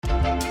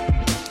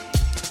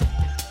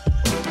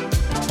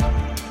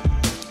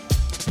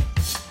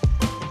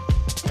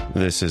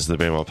This is the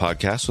Bama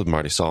Podcast with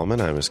Marty Solomon.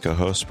 I'm his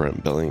co-host,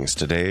 Brent Billings.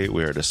 Today,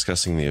 we are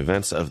discussing the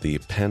events of the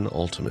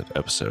penultimate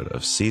episode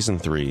of Season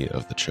 3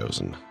 of The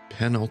Chosen.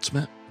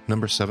 Penultimate?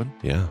 Number 7?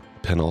 Yeah,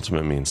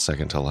 penultimate means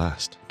second to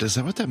last. Is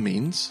that what that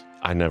means?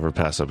 I never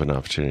pass up an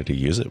opportunity to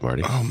use it,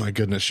 Marty. Oh my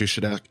goodness, you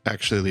should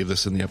actually leave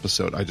this in the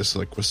episode. I just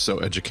was so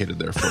educated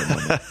there for a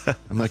moment.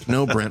 I'm like,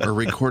 no, Brent, we're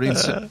recording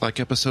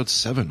episode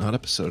 7, not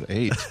episode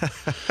 8.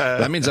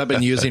 That means I've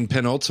been using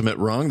penultimate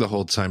wrong the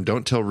whole time.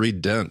 Don't tell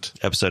Reed Dent.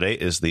 Episode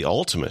 8 is the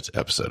ultimate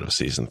episode of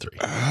Season 3.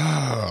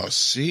 Oh,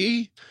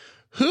 see?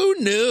 Who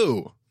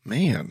knew?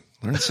 Man,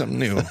 learn something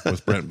new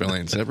with Brent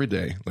Billings every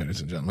day,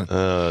 ladies and gentlemen.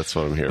 That's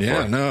what I'm here for.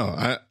 Yeah,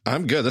 no,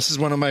 I'm good. This is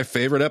one of my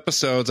favorite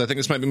episodes. I think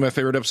this might be my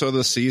favorite episode of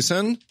the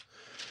season.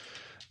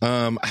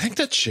 I think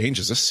that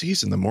changes this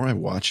season. The more I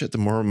watch it, the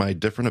more my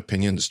different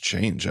opinions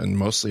change, and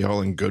mostly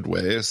all in good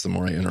ways, the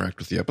more I interact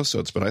with the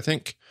episodes. But I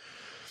think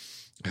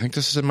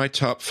this is in my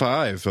top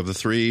 5 of the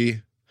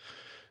 3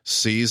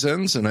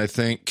 seasons, and I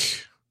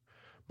think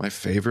my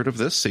favorite of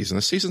this season.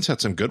 This season's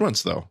had some good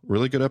ones, though.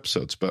 Really good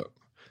episodes, but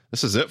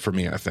this is it for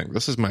me, I think.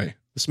 This is my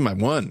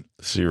one.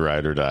 This is your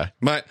ride or die.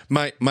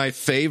 My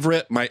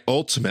favorite, my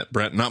ultimate,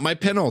 Brent. Not my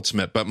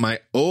penultimate, but my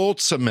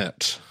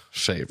ultimate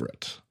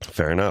favorite.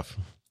 Fair enough.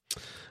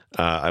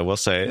 I will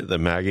say that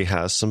Maggie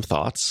has some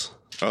thoughts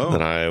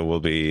that I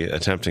will be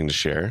attempting to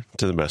share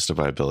to the best of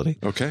my ability.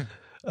 Okay.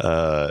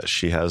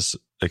 She has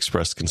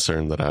expressed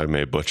concern that I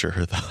may butcher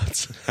her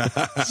thoughts.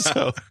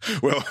 So,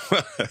 well,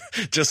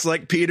 just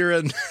like Peter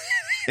and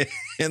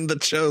in The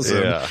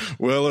Chosen,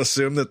 we'll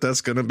assume that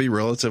that's going to be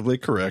relatively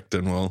correct,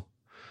 and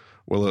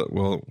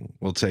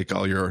we'll take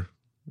all your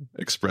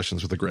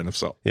expressions with a grain of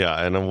salt. Yeah,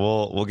 and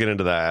we'll get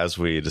into that as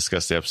we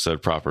discuss the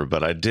episode proper.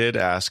 But I did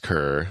ask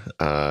her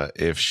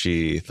if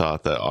she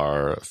thought that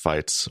our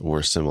fights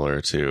were similar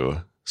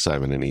to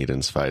Simon and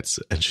Eden's fights,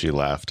 and she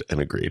laughed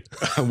and agreed.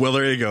 Well,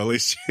 there you go. At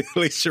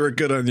least you were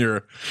good on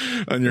your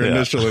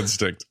initial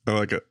instinct. I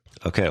like it.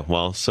 Okay,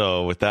 well,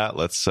 so with that,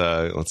 let's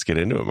get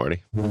into it,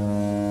 Marty.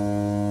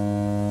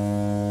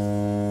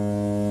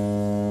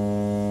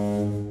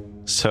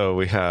 So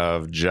we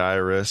have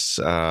Jairus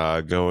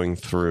going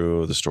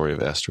through the story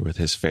of Esther with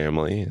his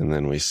family, and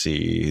then we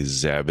see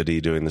Zebedee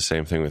doing the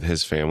same thing with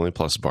his family,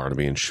 plus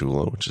Barnaby and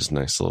Shula, which is a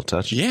nice little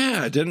touch.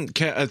 Yeah,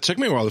 it took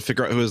me a while to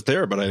figure out who was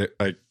there, but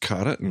I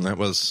caught it, and that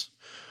was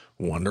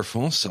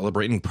wonderful.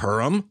 Celebrating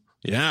Purim.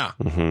 Yeah.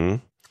 Mm-hmm.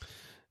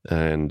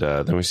 And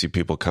then we see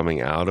people coming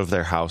out of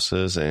their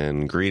houses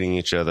and greeting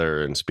each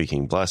other and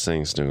speaking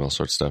blessings, doing all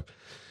sorts of stuff.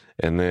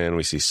 And then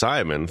we see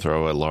Simon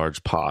throw a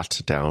large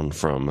pot down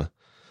from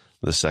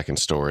the second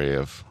story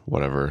of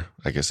whatever,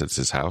 I guess it's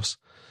his house.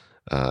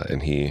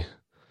 And he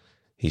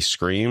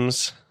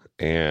screams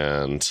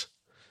and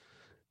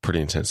pretty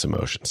intense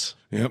emotions.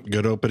 Yep.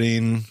 Good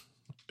opening.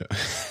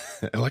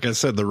 Like I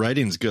said, the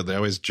writing's good. They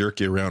always jerk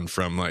you around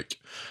from like,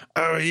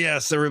 oh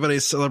yes,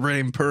 everybody's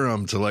celebrating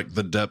Purim, to like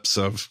the depths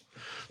of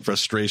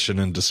frustration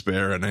and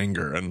despair and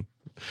anger, and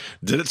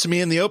did it to me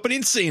in the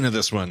opening scene of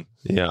this one.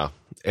 Yeah.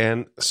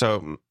 And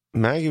so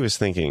Maggie was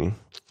thinking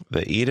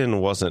that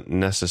Eden wasn't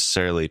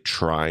necessarily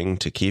trying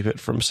to keep it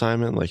from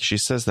Simon. Like, she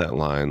says that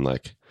line,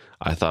 like,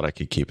 I thought I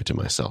could keep it to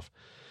myself.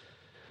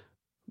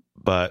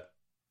 But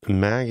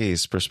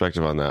Maggie's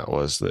perspective on that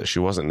was that she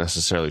wasn't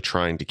necessarily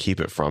trying to keep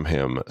it from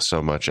him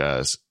so much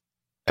as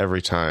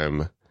every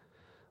time,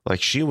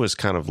 like, she was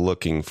kind of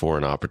looking for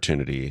an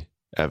opportunity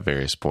at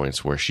various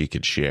points where she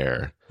could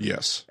share.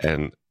 Yes.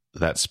 And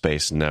that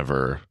space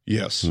never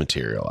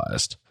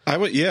materialized.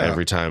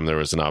 Every time there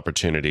was an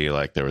opportunity,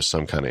 like there was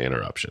some kind of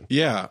interruption.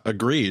 Yeah,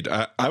 agreed.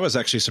 I was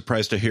actually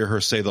surprised to hear her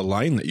say the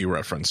line that you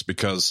referenced,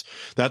 because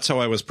that's how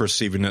I was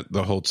perceiving it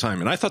the whole time.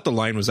 And I thought the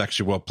line was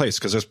actually well placed,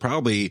 because there's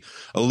probably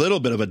a little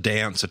bit of a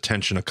dance, a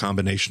tension, a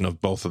combination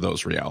of both of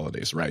those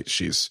realities, right?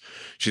 She's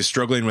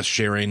struggling with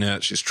sharing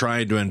it. She's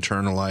trying to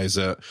internalize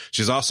it.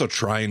 She's also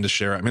trying to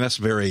share it. I mean, that's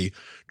very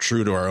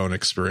true to our own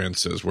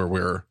experiences, where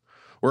we're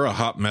a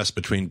hot mess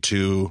between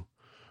two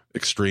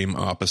extreme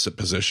opposite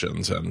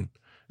positions.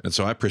 And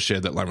so I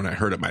appreciated that line when I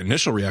heard it. My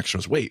initial reaction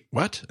was, wait,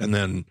 what? And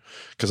then,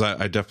 because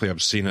I definitely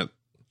have seen it,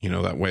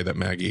 that way that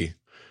Maggie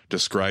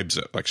describes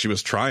it. Like, she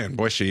was trying.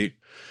 Boy, she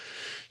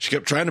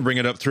kept trying to bring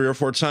it up 3 or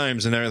 4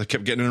 times, and they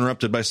kept getting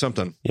interrupted by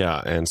something.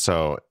 Yeah, and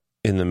so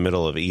in the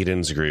middle of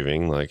Eden's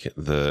grieving, like,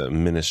 the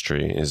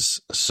ministry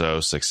is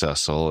so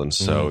successful and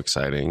so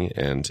exciting.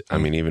 And, I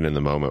mean, even in the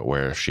moment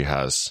where she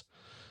has,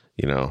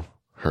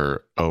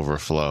 her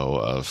overflow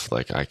of,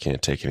 like, I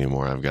can't take it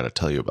anymore, I've got to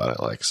tell you about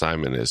it. Like,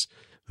 Simon is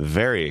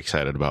very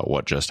excited about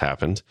what just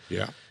happened.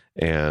 Yeah.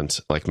 And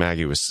like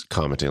Maggie was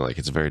commenting, like,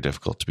 it's very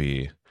difficult to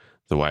be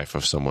the wife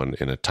of someone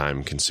in a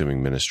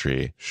time-consuming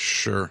ministry.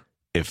 Sure.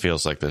 It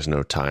feels like there's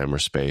no time or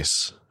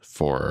space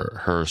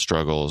for her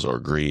struggles or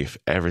grief.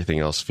 Everything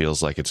else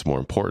feels like it's more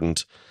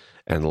important,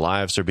 and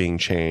lives are being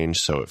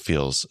changed, so it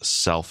feels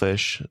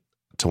selfish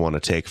to want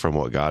to take from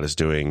what God is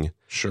doing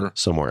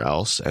somewhere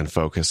else and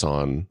focus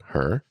on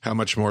her. How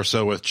much more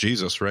so with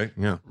Jesus, right?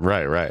 Yeah.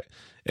 Right.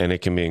 And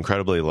it can be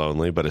incredibly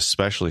lonely, but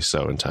especially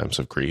so in times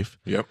of grief.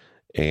 Yep.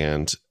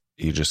 And,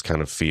 you just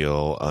kind of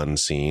feel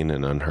unseen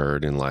and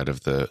unheard in light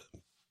of the,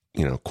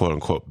 quote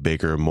unquote,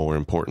 bigger, more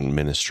important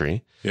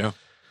ministry. Yeah.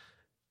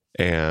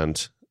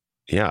 And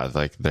yeah,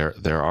 like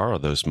there are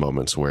those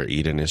moments where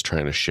Eden is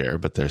trying to share,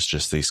 but there's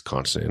just these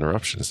constant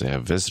interruptions. They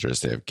have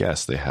visitors, they have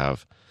guests, they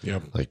have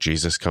like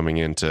Jesus coming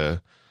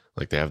into,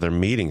 like they have their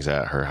meetings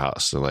at her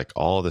house. So like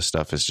all this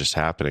stuff is just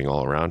happening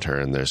all around her.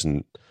 And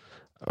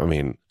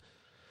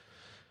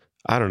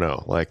I don't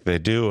know, like they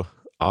do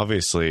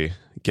obviously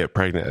get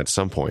pregnant at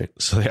some point.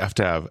 So they have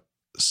to have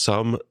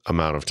some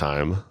amount of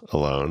time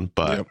alone,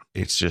 but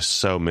it's just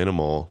so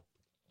minimal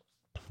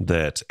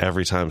that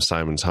every time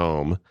Simon's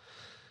home,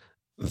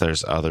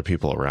 there's other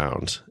people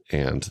around,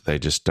 and they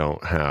just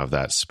don't have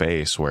that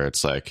space where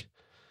it's like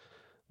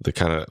the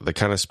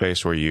kind of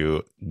space where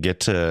you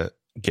get to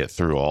get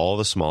through all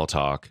the small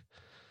talk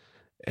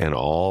and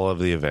all of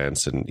the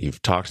events, and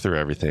you've talked through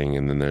everything,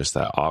 and then there's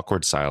that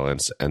awkward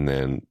silence, and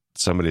then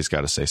somebody's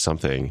got to say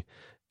something,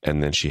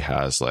 and then she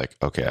has like,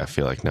 okay, I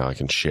feel like now I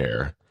can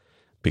share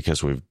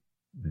because we've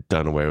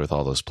done away with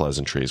all those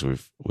pleasantries.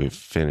 We've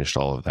finished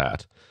all of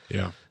that.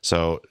 Yeah.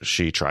 So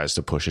she tries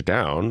to push it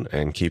down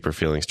and keep her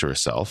feelings to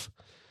herself.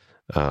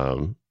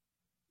 Like,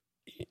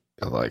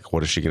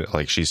 what is she gonna,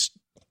 like,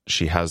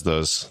 she has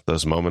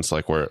those moments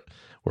like where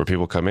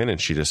people come in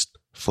and she just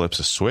flips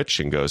a switch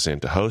and goes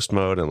into host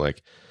mode. And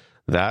like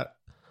that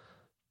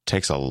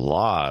takes a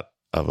lot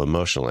of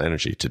emotional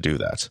energy to do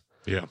that.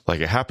 Yeah. Like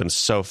it happens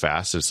so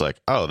fast. It's like,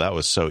 oh, that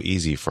was so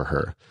easy for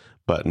her.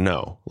 But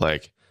no,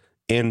 like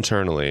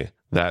internally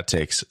that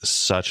takes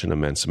such an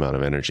immense amount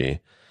of energy.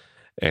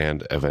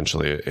 And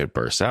eventually it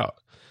bursts out.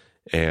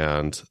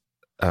 And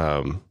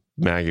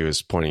Maggie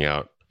was pointing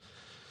out,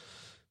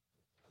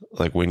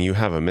 like when you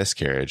have a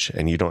miscarriage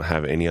and you don't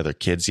have any other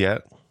kids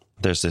yet,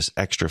 there's this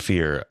extra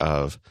fear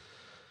of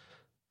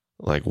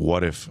like,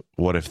 what if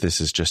this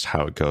is just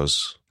how it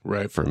goes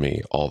for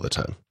me all the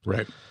time?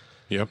 Right.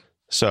 Yep.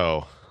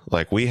 So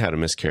like we had a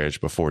miscarriage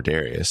before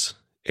Darius,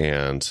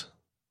 and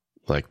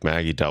like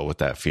Maggie dealt with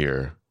that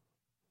fear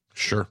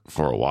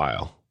for a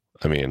while.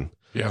 I mean,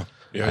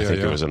 I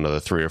think it was another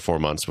 3 or 4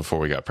 months before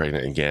we got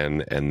pregnant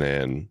again. And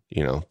then,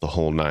 the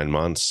whole 9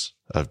 months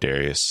of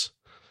Darius,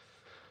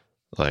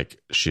 like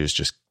she was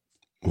just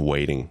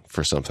waiting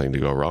for something to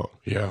go wrong.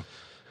 Yeah.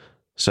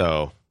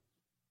 So,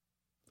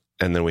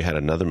 and then we had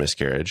another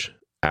miscarriage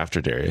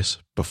after Darius,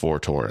 before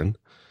Torin.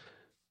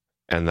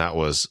 And that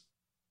was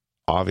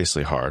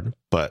obviously hard,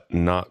 but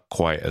not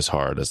quite as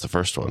hard as the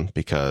first one,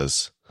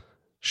 because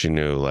she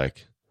knew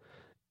like,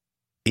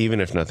 even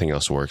if nothing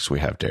else works, we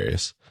have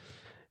Darius.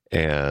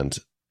 And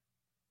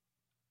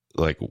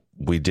like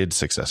we did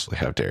successfully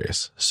have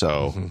Darius.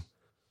 So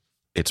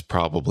it's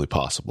probably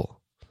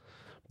possible,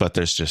 but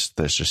there's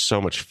just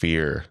so much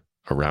fear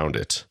around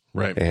it.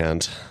 Right.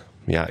 And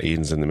yeah,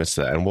 Eden's in the midst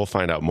of that. And we'll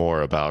find out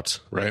more about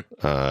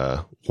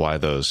why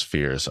those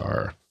fears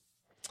are.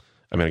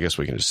 I mean, I guess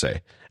we can just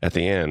say at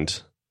the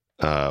end,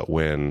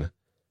 when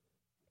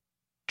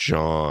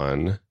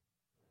John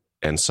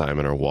and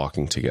Simon are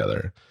walking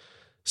together,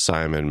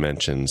 Simon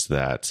mentions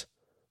that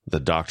the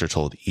doctor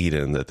told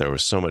Eden that there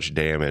was so much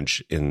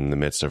damage in the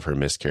midst of her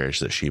miscarriage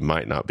that she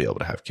might not be able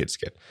to have kids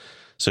again.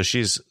 So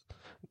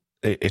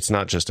it's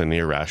not just an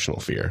irrational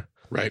fear.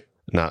 Right.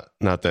 Not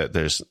that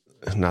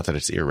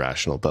it's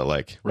irrational, but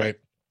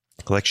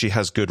like she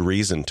has good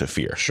reason to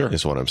fear. Sure.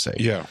 Is what I'm saying.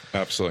 Yeah,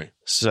 absolutely.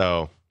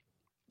 So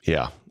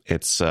yeah,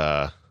 it's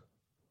a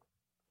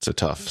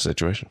tough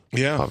situation.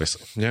 Yeah.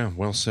 Obviously. Yeah.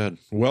 Well said.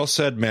 Well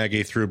said,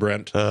 Maggie, through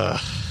Brent.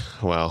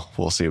 Well,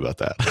 we'll see about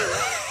that.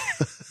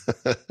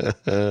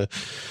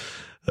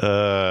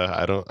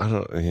 I don't.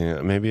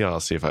 Yeah, maybe I'll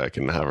see if I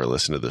can have her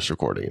listen to this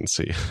recording and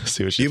see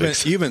what she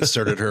thinks. You've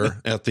inserted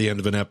her at the end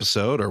of an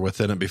episode or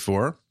within it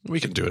before. We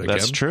can do it again.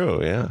 That's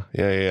true. Yeah.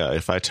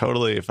 If I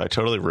totally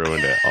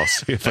ruined it, I'll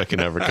see if I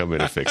can ever come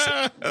in and fix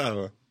it. I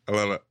love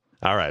it.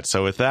 All right.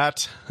 So with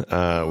that,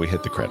 we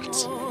hit the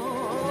credits.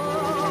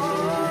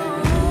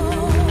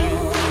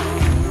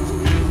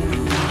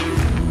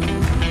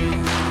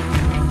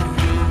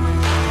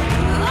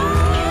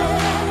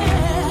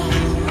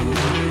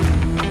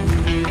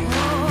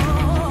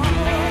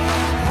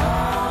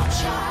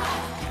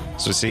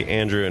 So we see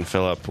Andrew and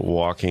Philip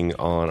walking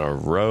on a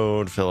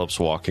road. Philip's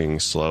walking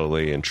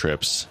slowly and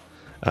trips.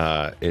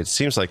 It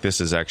seems like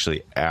this is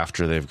actually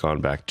after they've gone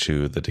back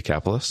to the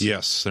Decapolis.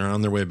 Yes, they're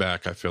on their way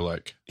back, I feel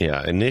like.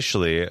 Yeah,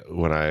 initially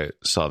when I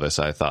saw this,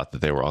 I thought that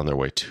they were on their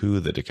way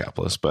to the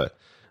Decapolis, but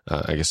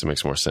I guess it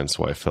makes more sense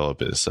why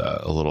Philip is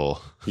a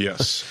little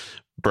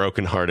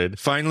brokenhearted.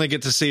 Finally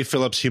get to see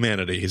Philip's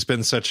humanity. He's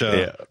been such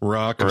a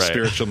rock of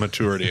spiritual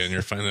maturity, and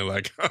you're finally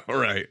like, all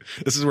right,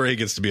 this is where he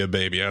gets to be a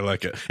baby. I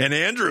like it. And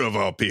Andrew, of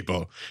all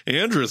people.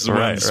 Andrew's the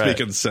one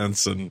speaking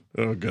sense, and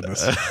oh,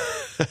 goodness.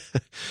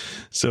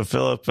 So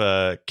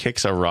Philip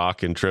kicks a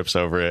rock and trips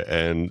over it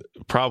and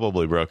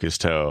probably broke his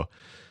toe.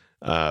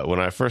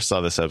 When I first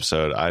saw this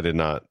episode, I did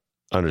not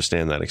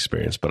understand that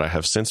experience, but I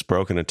have since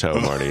broken a toe,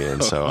 Marty,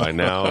 and so I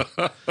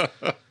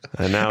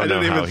I now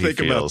know how he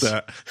feels.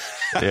 About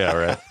that.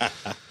 Yeah,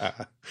 right.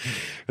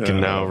 Can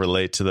now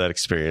relate to that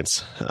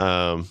experience.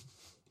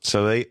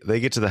 So they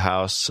get to the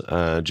house.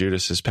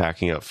 Judas is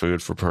packing up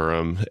food for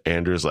Purim.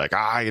 Andrew's like,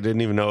 he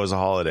didn't even know it was a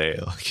holiday.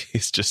 Like,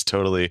 he's just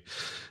totally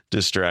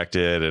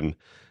distracted. And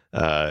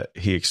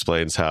he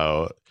explains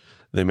how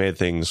they made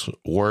things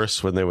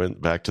worse when they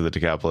went back to the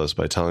Decapolis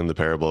by telling the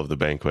parable of the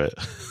banquet.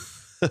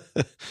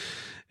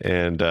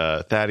 And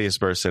Thaddeus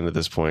bursts in at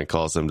this point,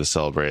 calls them to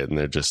celebrate, and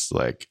they're just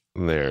like,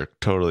 they're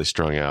totally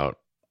strung out.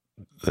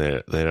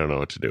 They don't know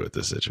what to do with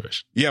this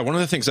situation. Yeah, one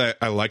of the things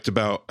I liked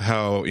about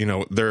how,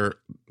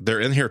 they're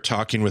in here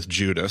talking with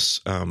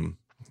Judas,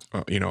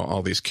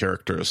 all these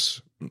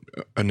characters,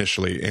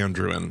 initially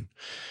Andrew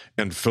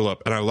and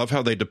Philip, and I love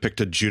how they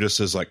depicted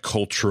Judas's like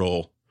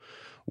cultural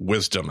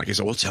wisdom. Like he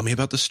said, well, tell me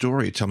about the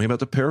story. Tell me about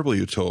the parable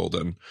you told.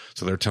 And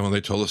so they told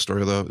the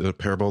story of the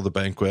parable of the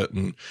banquet.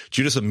 And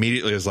Judas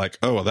immediately is like,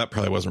 oh, well, that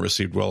probably wasn't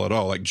received well at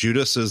all. Like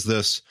Judas is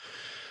this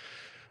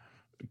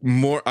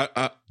more,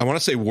 I want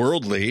to say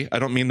worldly. I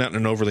don't mean that in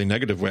an overly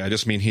negative way. I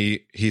just mean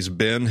he's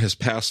been, his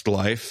past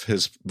life,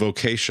 his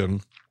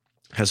vocation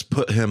has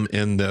put him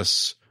in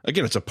this,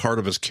 again, it's a part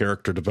of his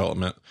character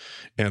development.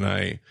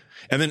 And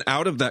then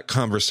out of that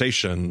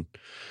conversation,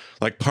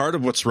 like part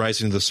of what's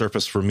rising to the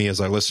surface for me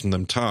as I listen to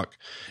them talk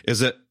is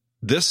that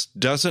this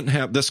doesn't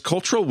have this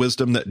cultural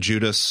wisdom that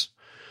Judas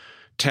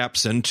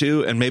taps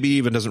into, and maybe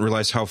even doesn't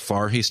realize how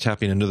far he's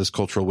tapping into this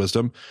cultural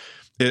wisdom.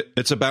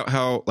 It's about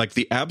how like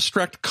the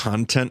abstract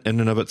content in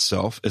and of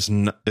itself is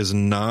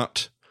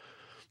not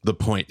the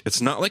point.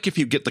 It's not like if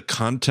you get the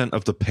content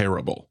of the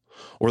parable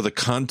or the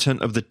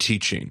content of the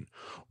teaching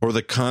or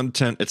the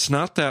content, it's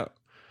not that.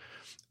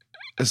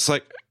 It's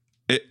like,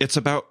 it's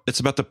about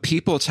the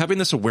people. It's having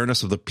this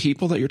awareness of the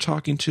people that you're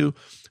talking to,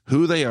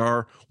 who they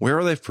are, where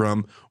are they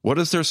from, what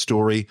is their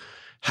story,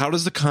 how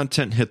does the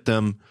content hit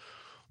them?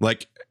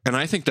 Like, and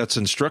I think that's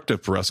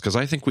instructive for us because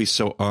I think we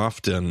so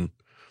often,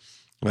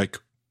 like,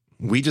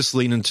 we just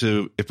lean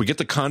into, if we get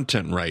the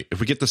content right, if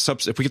we get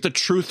the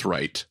truth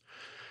right,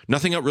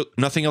 nothing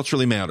else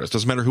really matters.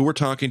 Doesn't matter who we're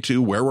talking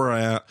to, where we're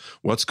at,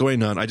 what's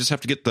going on. I just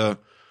have to get the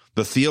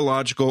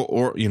theological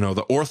or,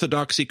 the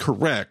orthodoxy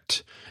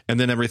correct, and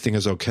then everything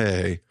is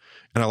okay.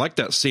 And I like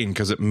that scene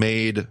because it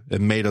made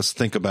us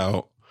think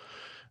about,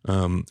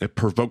 it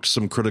provoked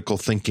some critical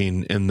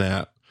thinking in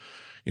that,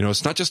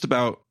 it's not just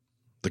about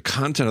the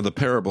content of the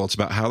parable. It's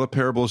about how the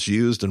parable is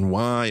used and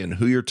why and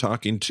who you're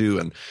talking to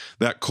and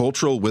that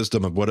cultural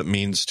wisdom of what it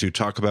means to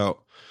talk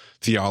about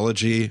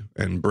theology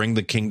and bring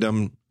the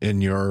kingdom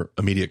in your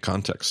immediate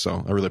context.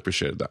 So I really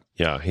appreciated that.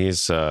 Yeah,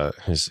 he's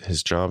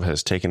his job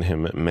has taken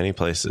him many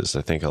places.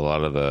 I think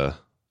not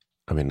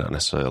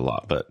necessarily a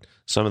lot, but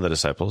some of the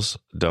disciples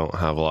don't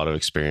have a lot of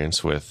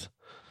experience with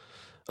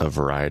a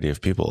variety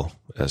of people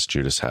as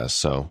Judas has.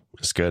 So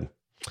it's good.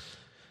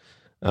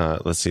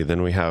 Let's see.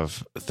 Then we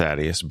have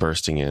Thaddeus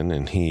bursting in,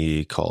 and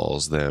he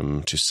calls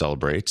them to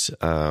celebrate.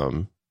 Purim,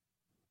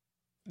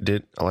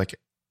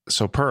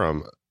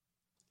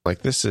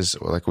 like this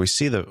is like we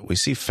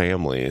see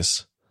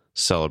families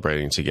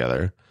celebrating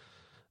together.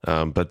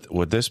 But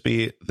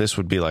this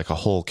would be like a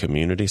whole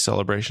community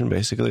celebration,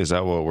 basically? Is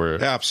that what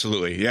we're...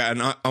 Absolutely. Yeah.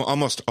 And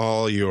almost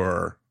all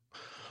your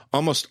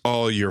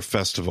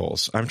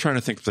festivals, I'm trying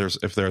to think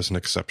if there's an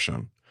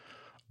exception.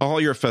 All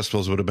your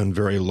festivals would have been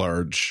very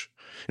large.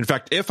 In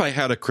fact, if I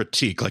had a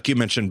critique, like you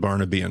mentioned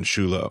Barnaby and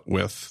Shula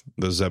with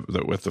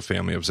the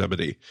family of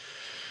Zebedee,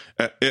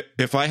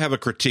 if I have a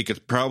critique,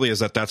 it probably is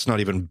that's not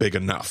even big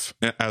enough,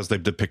 as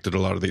they've depicted a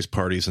lot of these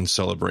parties and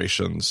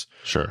celebrations.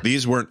 Sure.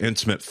 These weren't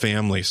intimate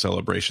family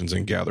celebrations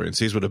and gatherings.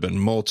 These would have been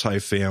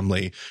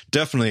multi-family,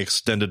 definitely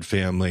extended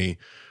family.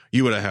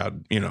 You would have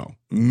had,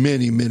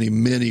 many, many,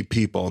 many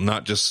people,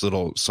 not just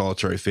little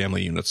solitary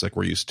family units like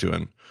we're used to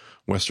in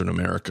Western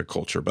America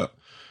culture. But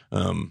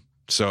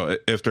so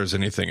if there's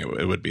anything,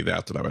 it would be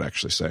that I would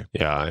actually say.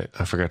 Yeah,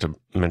 I forgot to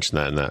mention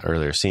that in that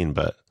earlier scene,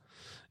 but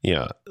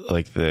yeah,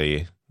 like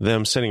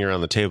them sitting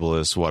around the table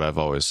is what I've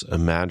always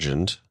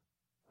imagined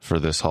for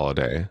this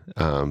holiday.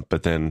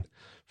 But then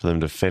for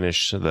them to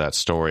finish that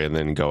story and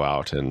then go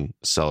out and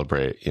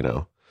celebrate,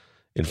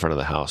 in front of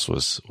the house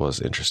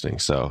was interesting.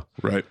 So,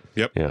 right.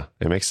 Yep. Yeah,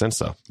 it makes sense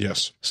though.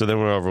 Yes. So then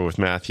we're over with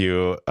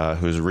Matthew,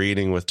 who's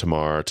reading with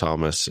Tamar.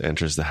 Thomas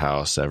enters the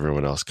house.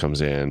 Everyone else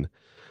comes in.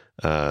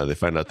 They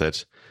find out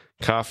that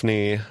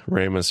Kaphni,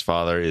 Ramah's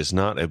father, is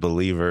not a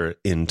believer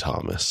in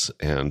Thomas.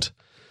 And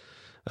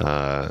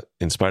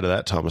in spite of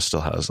that, Thomas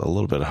still has a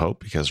little bit of hope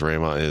because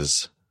Ramah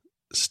is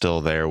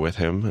still there with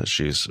him.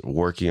 She's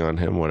working on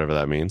him, whatever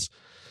that means.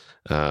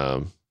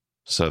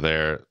 So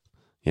they're,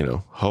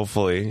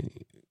 hopefully,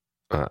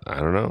 I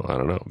don't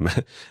know.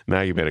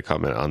 Maggie made a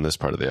comment on this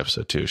part of the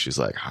episode too. She's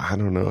like, I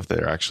don't know if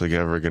they're actually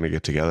ever going to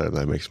get together.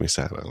 That makes me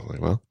sad. I was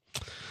like, well,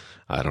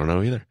 I don't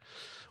know either.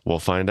 We'll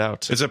find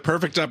out. It's a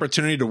perfect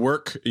opportunity to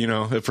work.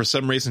 If for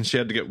some reason she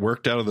had to get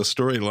worked out of the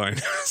storyline,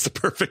 it's the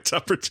perfect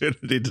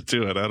opportunity to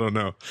do it. I don't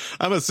know.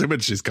 I'm assuming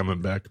she's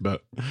coming back,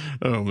 but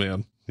oh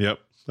man. Yep.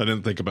 I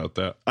didn't think about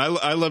that.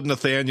 I love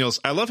Nathaniel's.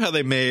 I love how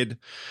they made,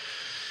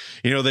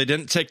 they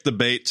didn't take the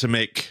bait to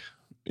make,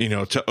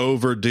 to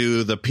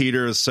overdo the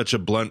Peter is such a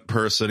blunt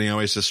person. He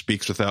always just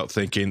speaks without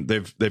thinking.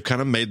 They've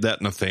kind of made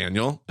that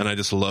Nathaniel. And I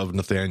just love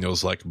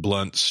Nathaniel's like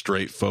blunt,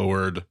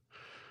 straightforward.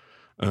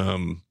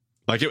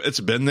 Like it's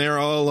been there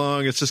all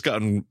along. It's just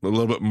gotten a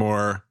little bit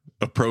more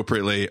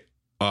appropriately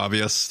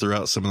obvious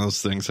throughout some of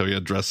those things, how he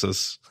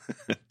addresses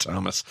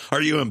Thomas.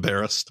 Are you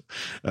embarrassed?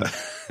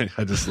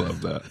 I just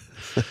love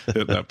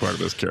that part of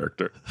his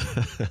character.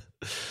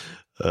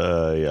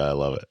 Yeah, I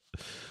love it.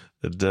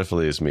 It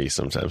definitely is me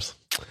sometimes.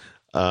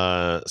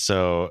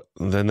 So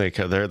then they're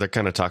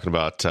kind of talking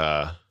about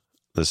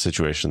the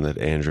situation that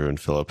Andrew and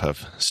Philip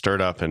have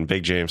stirred up, and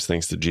Big James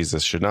thinks that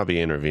Jesus should not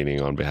be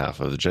intervening on behalf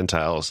of the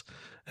Gentiles.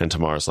 And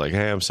Tamar's like,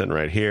 hey, I'm sitting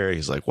right here.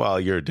 He's like, well,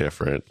 you're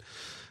different.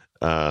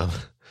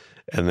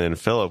 And then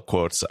Philip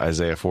quotes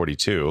Isaiah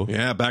 42.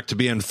 Yeah, back to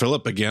being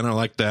Philip again. I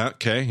like that.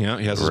 Okay, yeah,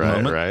 he has his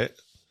moment. Right.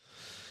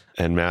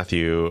 And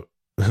Matthew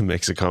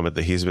makes a comment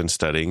that he's been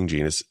studying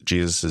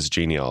Jesus's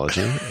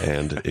genealogy,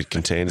 and it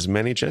contains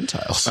many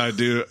Gentiles. I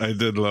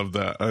did love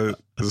that.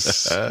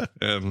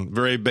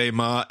 Very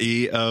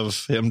Bema-y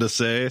of him to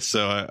say,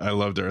 so I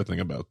loved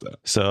everything about that.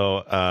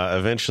 So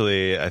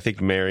eventually, I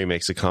think Mary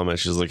makes a comment.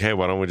 She's like, hey,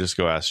 why don't we just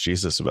go ask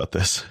Jesus about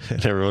this?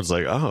 And everyone's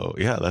like, oh,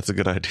 yeah, that's a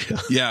good idea.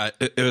 Yeah,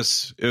 it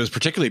was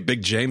particularly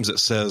Big James that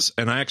says,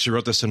 and I actually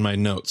wrote this in my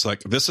notes, like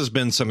this has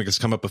been something that's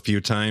come up a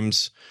few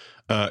times.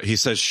 He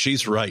says,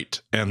 she's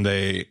right, and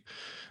they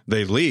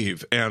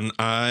leave. And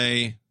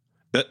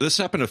this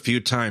happened a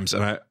few times,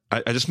 and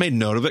I just made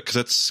note of it because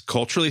it's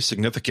culturally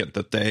significant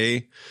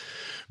that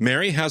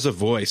Mary has a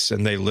voice,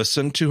 and they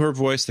listen to her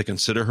voice, they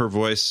consider her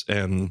voice,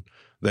 and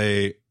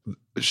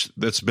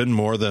it's been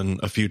more than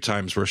a few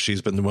times where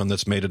she's been the one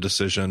that's made a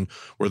decision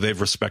where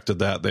they've respected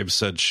that. They've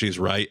said she's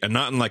right, and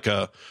not in like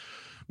a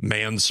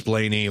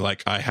mansplaining,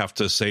 like I have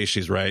to say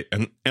she's right.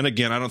 And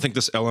again, I don't think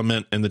this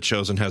element in The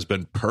Chosen has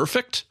been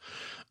perfect.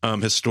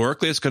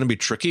 Historically, it's going to be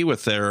tricky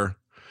with the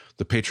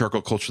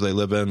patriarchal culture they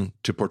live in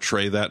to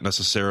portray that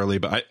necessarily.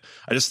 But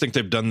I just think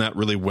they've done that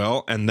really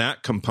well. And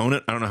that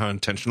component, I don't know how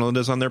intentional it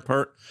is on their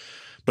part,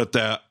 but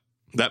that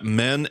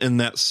men in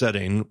that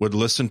setting would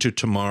listen to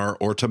Tamar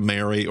or to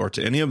Mary or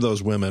to any of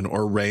those women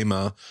or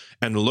Rama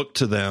and look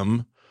to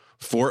them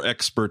for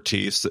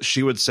expertise, that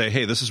she would say,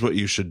 hey, this is what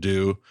you should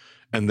do.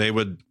 And they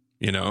would,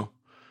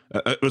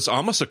 it was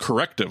almost a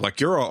corrective. Like,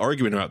 you're all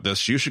arguing about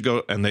this. You should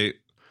go. And they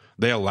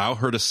allow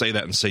her to say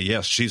that and say,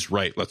 yes, she's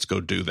right. Let's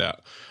go do that.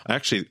 I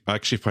actually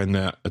find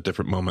that at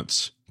different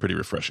moments pretty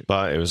refreshing.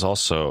 But it was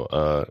also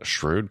a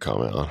shrewd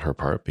comment on her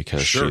part,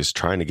 because she's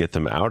trying to get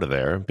them out of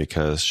there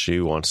because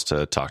she wants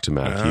to talk to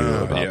Matthew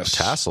about the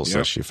tassels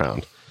that she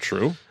found.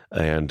 True.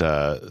 And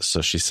so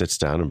she sits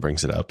down and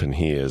brings it up, and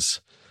he is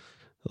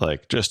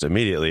like just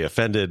immediately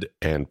offended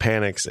and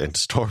panics and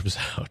storms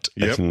out.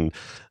 Yep. And,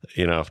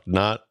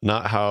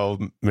 not how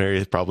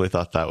Mary probably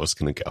thought that was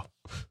going to go.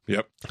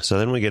 Yep. So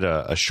then we get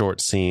a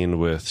short scene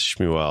with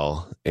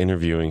Shmuel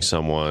interviewing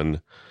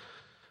someone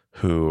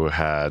who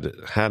had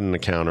an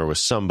encounter with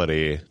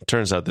somebody.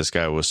 Turns out this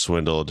guy was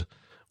swindled,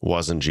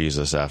 wasn't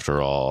Jesus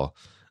after all.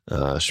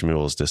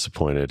 Shmuel's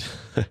disappointed.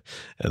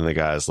 And the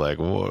guy's like,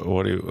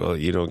 what do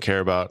you don't care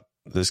about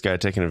this guy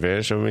taking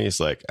advantage of me? He's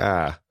like,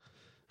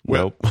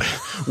 nope.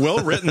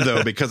 Well written,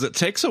 though, because it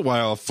takes a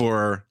while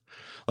for,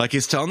 like,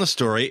 he's telling the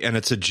story and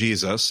it's a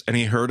Jesus, and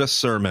he heard a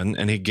sermon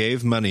and he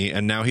gave money,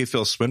 and now he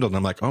feels swindled. And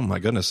I'm like, oh my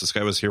goodness, this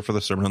guy was here for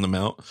the Sermon on the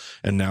Mount,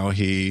 and now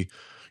he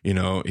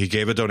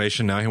gave a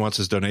donation. Now he wants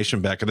his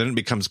donation back. And then it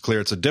becomes clear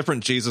it's a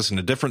different Jesus in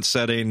a different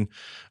setting.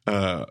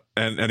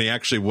 And he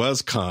actually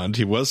was conned.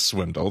 He was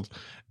swindled.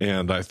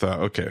 And I thought,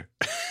 okay,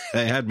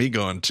 it had me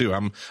going too.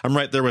 I'm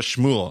right there with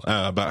Shmuel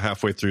about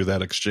halfway through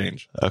that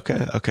exchange.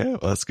 Okay. Well,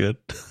 that's good.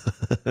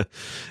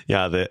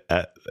 Yeah.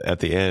 At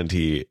the end,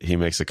 he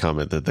makes a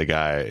comment that the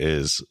guy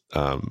is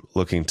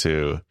looking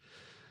to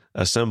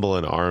assemble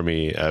an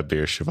army at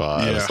Beersheba.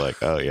 Yeah. I was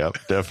like, oh, yep,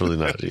 definitely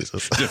not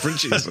Jesus. Different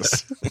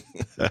Jesus.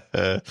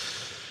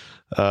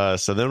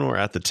 So then we're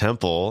at the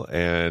temple,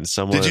 and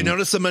someone... Did you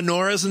notice the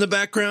menorahs in the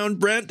background,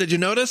 Brent? Did you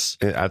notice?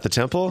 At the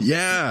temple?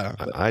 Yeah.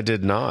 I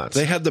did not.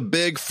 They had the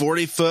big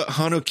 40-foot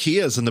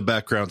Hanukkahs in the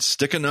background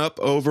sticking up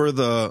over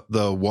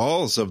the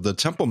walls of the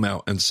Temple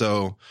Mount. And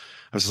so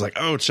I was like,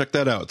 oh, check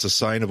that out. It's a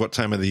sign of what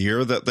time of the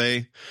year that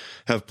they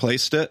have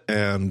placed it,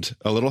 and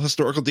a little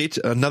historical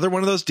detail. Another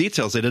one of those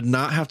details they did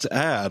not have to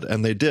add,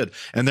 and they did.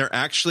 And they're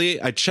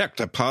actually, I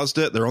paused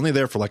it. They're only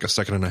there for like a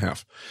second and a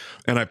half.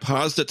 And I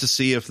paused it to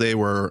see if they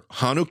were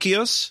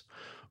Hanukkahs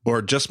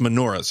or just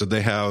menorahs. Did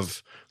they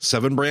have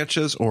 7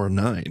 branches or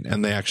 9?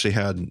 And they actually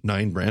had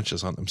 9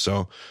 branches on them.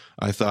 So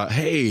I thought,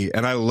 hey,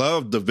 and I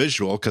loved the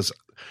visual because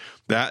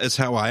that is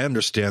how I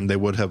understand they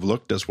would have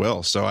looked as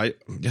well. So I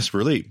just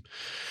really...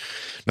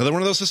 Another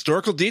one of those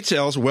historical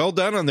details. Well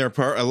done on their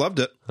part. I loved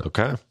it.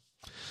 Okay.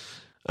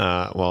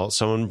 Well,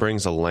 someone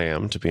brings a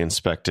lamb to be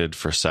inspected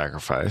for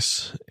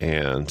sacrifice,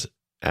 and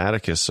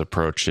Atticus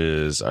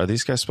approaches. Are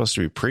these guys supposed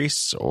to be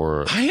priests,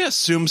 or? I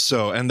assume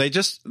so. And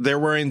they're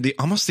wearing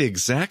almost the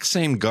exact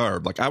same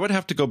garb. Like, I would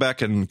have to go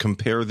back and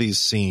compare these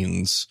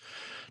scenes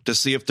to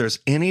see if there's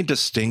any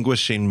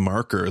distinguishing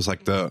markers,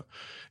 like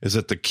is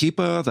it the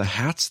kippah, the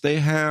hats they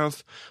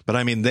have? But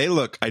I mean, they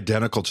look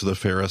identical to the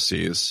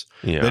Pharisees.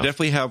 Yeah. They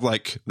definitely have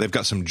they've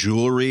got some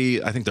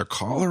jewelry. I think their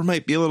collar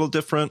might be a little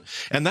different.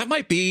 And that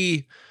might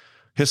be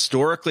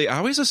historically, I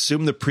always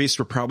assumed the priests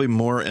were probably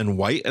more in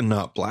white and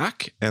not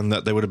black, and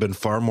that they would have been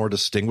far more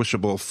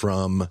distinguishable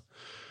from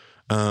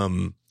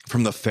the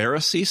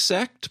Pharisee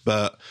sect.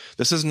 But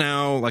this is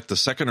now like the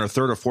second or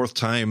third or fourth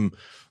time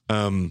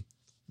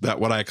that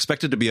what I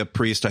expected to be a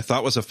priest I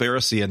thought was a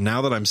Pharisee, and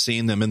now that I'm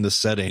seeing them in the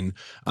setting,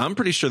 I'm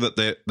pretty sure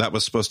that that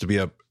was supposed to be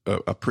a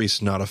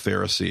priest, not a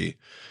Pharisee.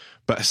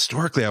 But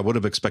historically, I would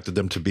have expected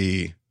them to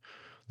be.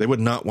 They would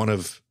not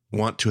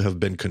want to have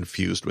been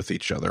confused with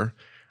each other.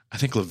 I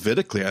think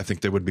Levitically, I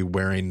think they would be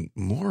wearing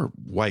more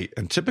white,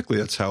 and typically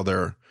that's how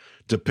they're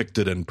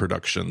depicted in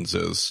productions.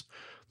 Is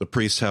the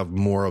priests have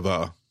more of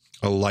a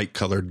light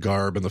colored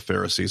garb, and the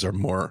Pharisees are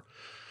more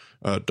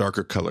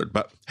darker colored.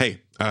 But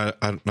hey, not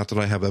that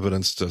I have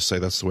evidence to say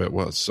that's the way it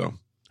was, so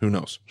who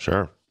knows?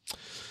 Sure.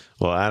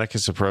 Well,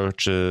 Atticus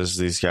approaches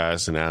these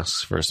guys and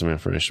asks for some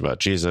information about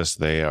Jesus.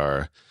 They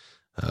are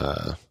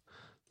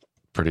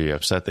pretty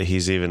upset that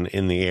he's even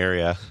in the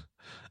area,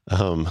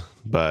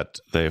 but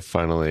they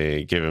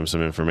finally give him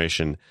some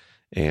information,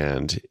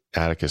 and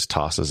Atticus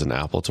tosses an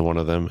apple to one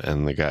of them,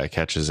 and the guy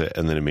catches it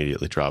and then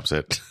immediately drops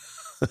it.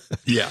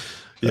 Yeah.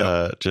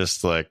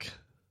 Just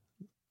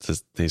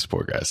these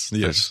poor guys.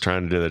 Yes. They're just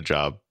trying to do their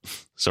job,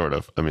 sort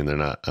of. I mean, they're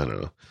not, I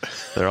don't know.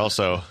 They're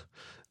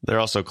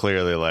also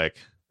clearly like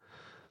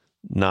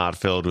not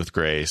filled with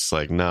grace,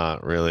 like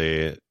not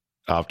really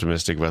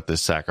optimistic about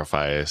this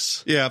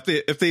sacrifice. Yeah,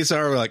 if these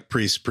are like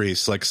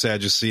priests, like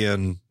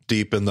Sadducean,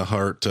 deep in the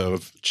heart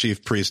of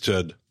chief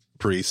priesthood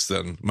priests,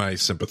 then my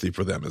sympathy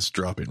for them is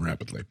dropping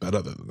rapidly. But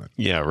other than that.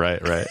 Yeah,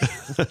 right.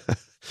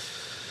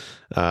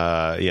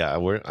 I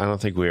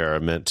don't think we are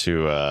meant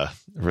to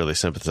really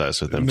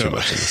sympathize with them too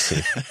much in this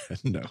scene.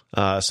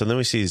 No. So then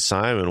we see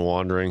Simon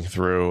wandering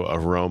through a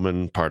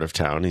Roman part of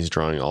town. He's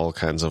drawing all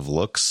kinds of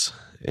looks,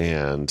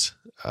 and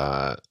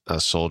a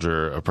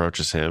soldier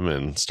approaches him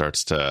and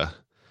starts to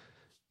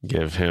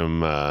give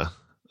him a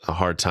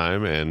hard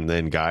time. And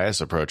then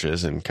Gaius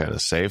approaches and kind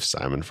of saves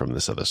Simon from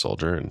this other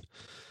soldier. And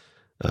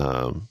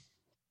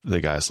the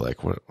guy's like,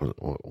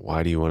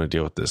 why do you want to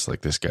deal with this?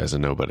 Like, this guy's a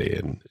nobody.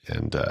 And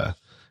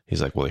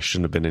he's like, well, he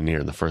shouldn't have been in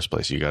here in the first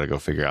place. You got to go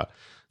figure out.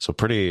 So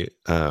pretty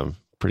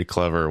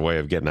clever way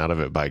of getting out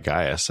of it by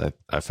Gaius.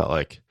 I felt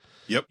like,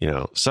 yep. You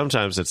know,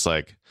 sometimes it's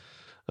like,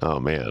 oh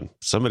man,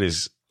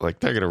 somebody's like,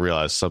 they're going to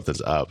realize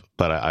something's up.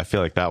 But I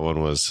feel like that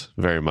one was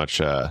very much,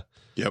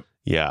 yep.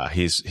 Yeah,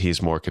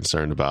 he's more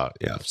concerned about,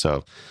 yeah.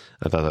 So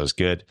I thought that was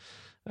good.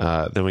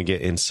 Then we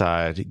get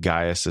inside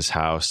Gaius's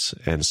house,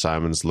 and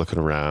Simon's looking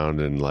around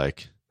and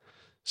like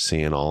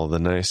seeing all the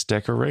nice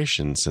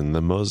decorations and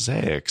the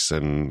mosaics,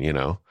 and you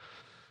know,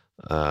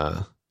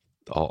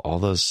 all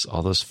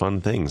those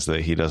fun things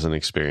that he doesn't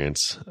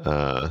experience.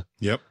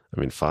 Yep. I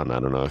mean, fun. I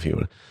don't know if you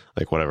would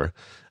like whatever.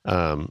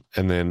 And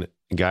then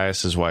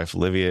Gaius's wife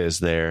Livia is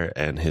there,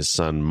 and his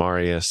son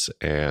Marius,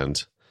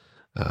 and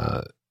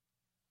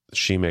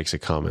she makes a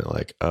comment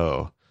like,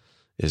 "Oh,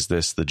 is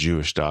this the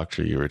Jewish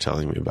doctor you were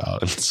telling me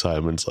about?" And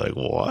Simon's like,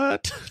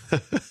 "What?"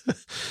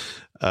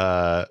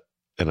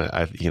 And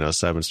I, you know,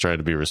 Simon's trying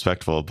to be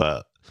respectful,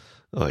 but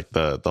like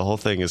the whole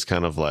thing is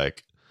kind of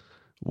like,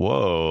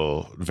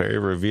 whoa, very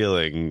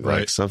revealing.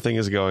 Right. Like something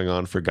is going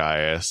on for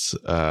Gaius.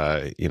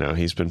 You know,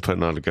 he's been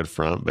putting on a good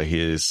front, but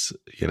he's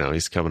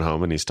coming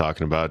home and he's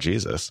talking about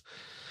Jesus.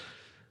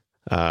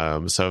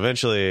 So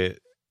eventually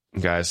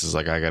Gaius is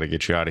like, I got to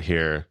get you out of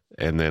here.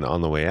 And then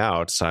on the way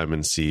out,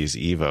 Simon sees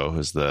Evo,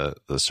 who's the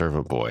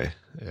servant boy,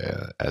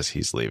 as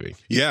he's leaving.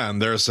 Yeah,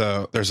 and there's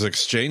an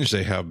exchange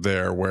they have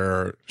there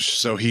where,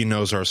 so he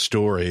knows our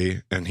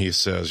story, and he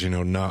says, you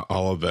know, not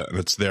all of it. And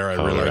it's there I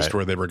realized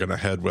where they were going to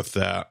head with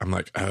that. I'm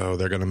like, oh,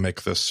 they're going to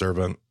make this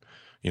servant,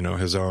 you know,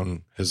 his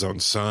own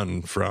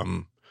son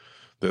from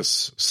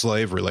this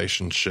slave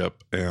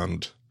relationship.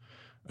 And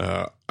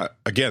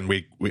again,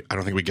 I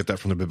don't think we get that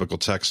from the biblical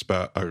text,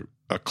 but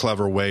a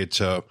clever way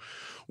to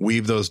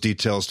weave those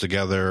details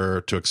together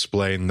to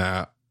explain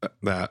that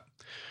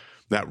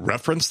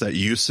reference, that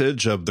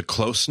usage of the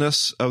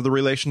closeness of the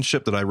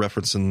relationship that I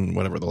referenced in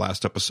whatever the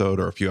last episode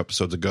or a few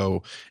episodes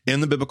ago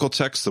in the biblical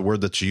text, the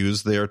word that's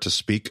used there to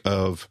speak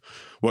of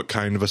what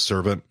kind of a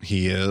servant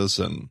he is.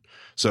 And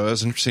so it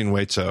was an interesting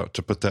way to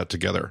put that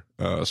together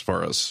as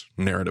far as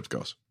narrative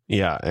goes.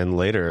 Yeah. And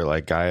later,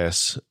 like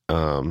Gaius,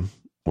 when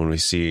we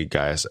see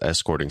Gaius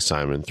escorting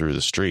Simon through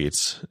the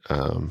streets,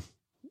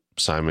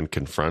 Simon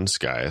confronts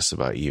Gaius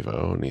about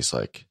Evo, and he's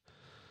like,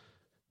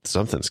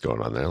 something's going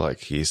on there. Like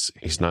he's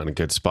not in a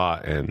good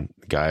spot. And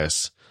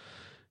Gaius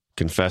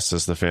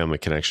confesses the family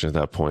connection at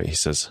that point. He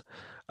says,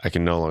 I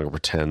can no longer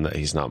pretend that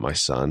he's not my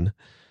son.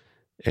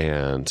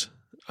 And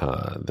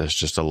there's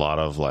just a lot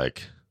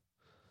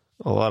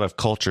of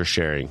culture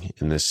sharing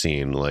in this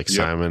scene. Like yep.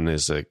 Simon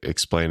is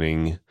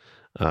explaining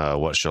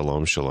what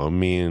shalom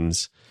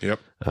means. Yep.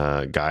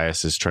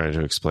 Gaius is trying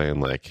to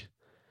explain like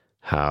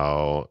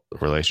how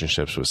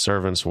relationships with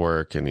servants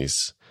work. And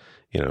he's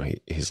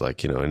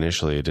like,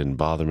 initially it didn't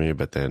bother me,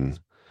 but then,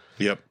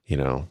 Yep.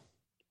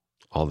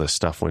 all this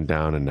stuff went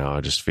down, and now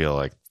I just feel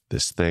like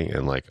this thing.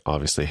 And like,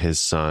 obviously his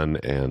son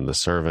and the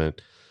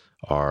servant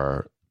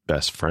are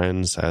best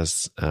friends,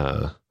 as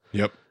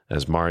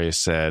Marius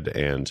said.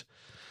 And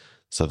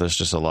so there's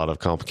just a lot of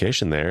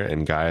complication there.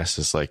 And Gaius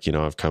is like,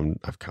 I've come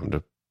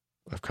to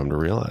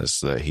realize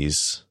that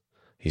he's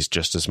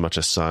just as much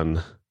a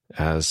son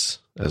as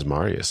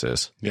Marius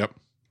is. Yep.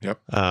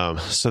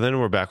 So then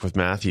we're back with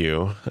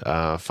Matthew,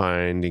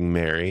 finding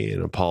Mary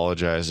and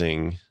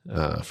apologizing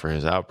for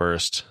his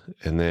outburst.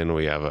 And then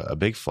we have a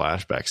big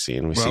flashback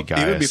scene. We see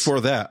Gaius. Even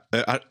before that,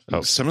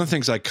 some of the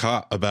things I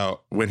caught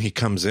about when he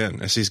comes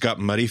in, as he's got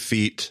muddy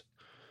feet.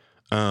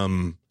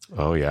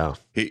 Oh yeah.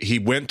 He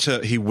went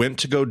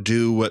to go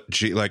do what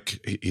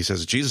he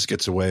says Jesus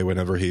gets away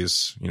whenever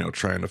he's,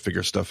 trying to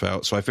figure stuff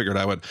out. So I figured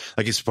I would,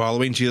 he's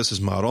following Jesus's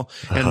model,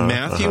 and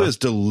Matthew is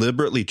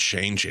deliberately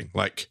changing.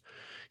 Like,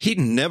 he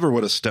never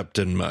would have stepped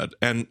in mud.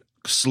 And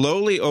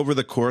slowly over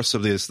the course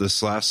of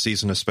this last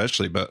season,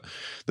 especially, but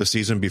the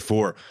season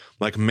before,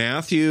 like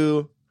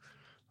Matthew,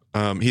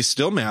 he's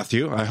still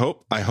Matthew. I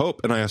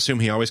hope, and I assume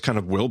he always kind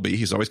of will be.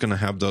 He's always going to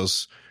have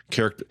those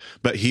characters,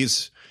 but he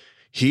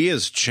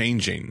is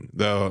changing,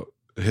 though,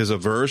 his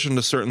aversion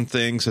to certain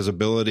things, his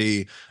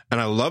ability.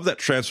 And I love that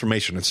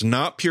transformation. It's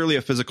not purely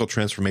a physical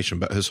transformation,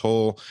 but his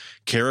whole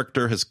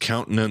character, his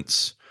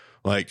countenance.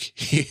 Like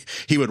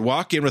he would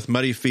walk in with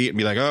muddy feet and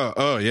be like,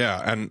 oh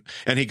yeah.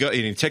 And he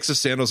takes his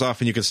sandals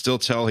off, and you can still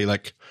tell he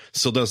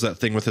still does that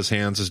thing with his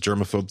hands, his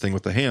germaphobe thing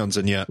with the hands.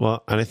 And yet,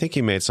 well, and I think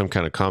he made some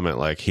kind of comment,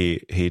 like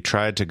he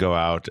tried to go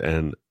out,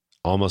 and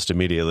almost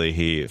immediately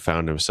he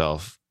found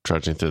himself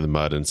trudging through the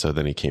mud. And so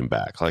then he came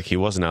back. Like, he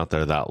wasn't out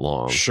there that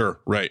long. Sure.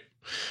 Right.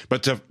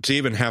 But to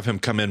even have him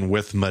come in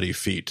with muddy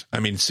feet.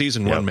 I mean,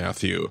 season one,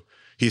 Matthew,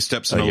 he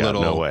steps in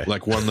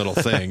one little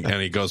thing,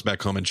 and he goes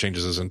back home and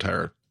changes his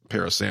entire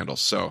pair of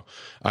sandals. So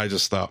I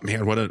just thought,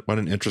 man, what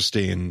an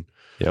interesting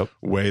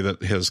way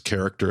that his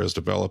character is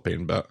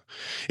developing. But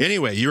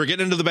anyway, you were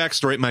getting into the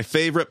backstory. My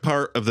favorite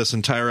part of this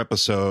entire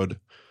episode,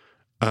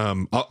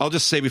 I'll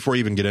just say before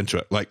you even get into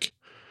it, like,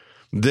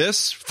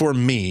 this for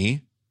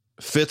me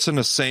fits in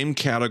the same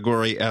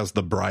category as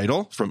the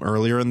bridle from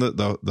earlier in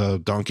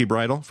the donkey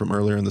bridle from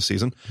earlier in the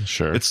season.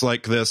 Sure. It's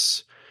like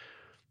this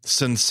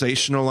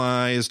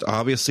sensationalized,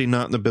 obviously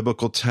not in the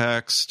biblical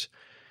text,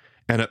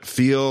 and it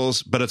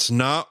feels, but it's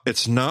not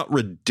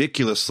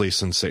ridiculously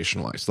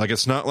sensationalized. Like,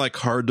 it's not like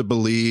hard to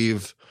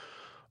believe,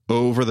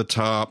 over the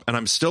top. And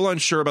I'm still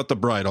unsure about the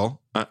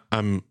bridle.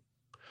 I'm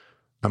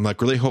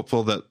like really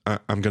hopeful that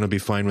I'm going to be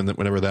fine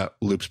whenever that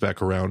loops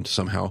back around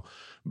somehow.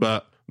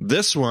 But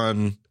this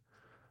one,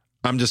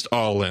 I'm just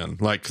all in.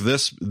 Like,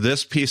 this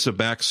piece of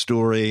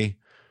backstory,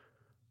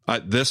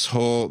 this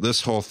whole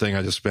thing,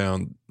 I just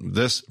found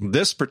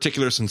this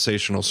particular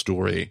sensational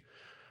story,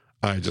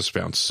 I just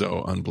found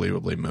so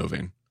unbelievably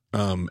moving,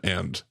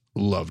 and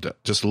loved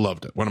it. Just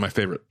loved it. One of my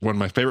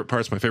favorite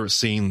parts, my favorite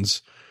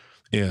scenes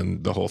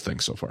in the whole thing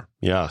so far.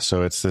 Yeah.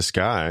 So it's this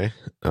guy,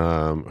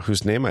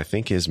 whose name I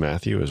think is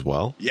Matthew as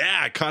well.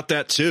 Yeah, I caught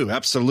that too.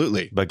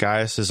 Absolutely. But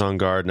Gaius is on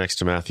guard next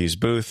to Matthew's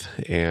booth,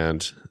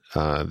 and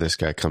this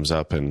guy comes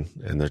up and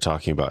they're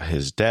talking about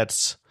his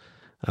debts.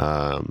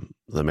 The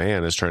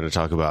man is trying to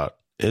talk about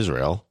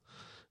Israel,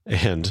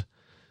 and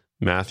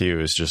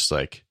Matthew is just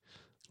like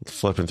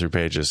flipping through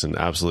pages and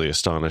absolutely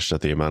astonished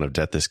at the amount of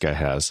debt this guy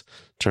has.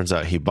 Turns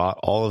out he bought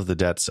all of the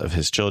debts of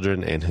his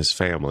children and his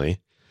family,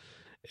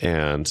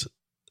 and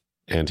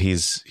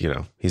he's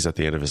at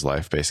the end of his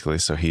life basically.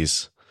 So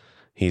he's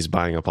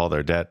buying up all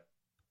their debt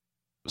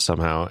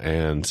somehow,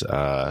 and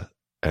I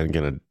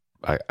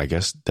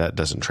guess debt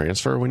doesn't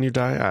transfer when you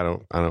die.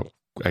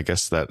 I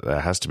guess that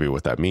has to be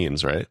what that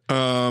means, right?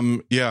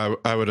 Yeah,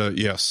 I would,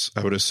 yes,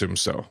 I would assume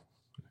so.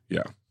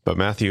 Yeah. But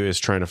Matthew is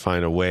trying to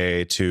find a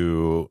way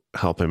to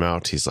help him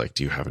out. He's like,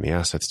 do you have any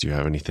assets? Do you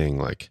have anything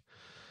like,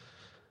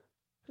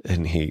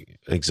 and he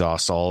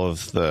exhausts all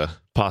of the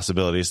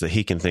possibilities that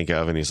he can think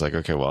of. And he's like,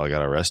 okay, well, I got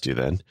to arrest you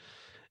then.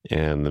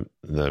 And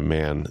the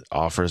man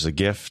offers a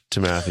gift to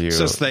Matthew.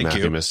 Says thank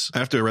Matthew you.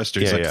 After arrest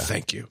you, he's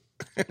thank you.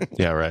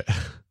 Yeah, right.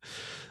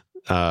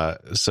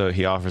 So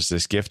he offers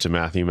this gift to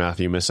Matthew.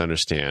 Matthew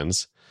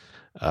misunderstands.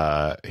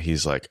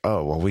 He's like,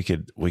 oh, well, we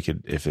could,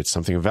 if it's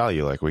something of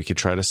value, like we could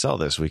try to sell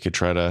this. We could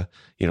try to,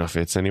 if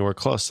it's anywhere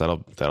close,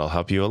 that'll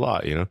help you a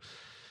lot,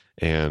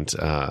 And,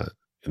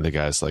 the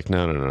guy's like,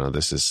 no.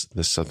 This is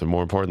something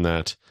more important than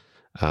that.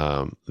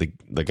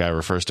 The guy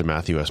refers to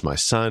Matthew as my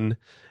son,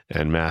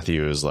 and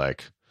Matthew is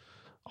like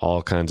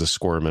all kinds of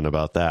squirming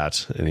about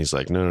that. And he's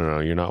like, no,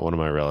 you're not one of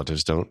my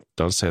relatives. Don't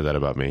say that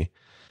about me.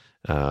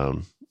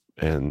 And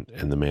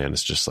the man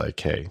is just like,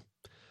 hey,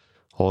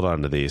 hold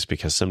on to these,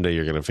 because someday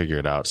you're going to figure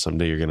it out.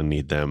 Someday you're going to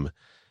need them.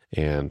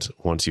 And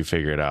once you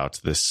figure it out,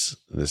 this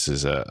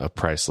is a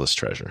priceless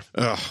treasure.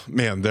 Oh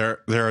man, there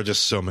are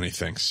just so many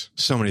things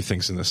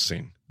in this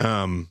scene.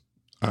 I'm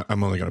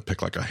only going to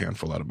pick like a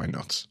handful out of my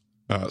notes.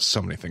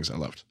 So many things I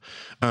loved.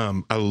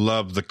 I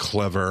love the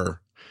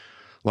clever,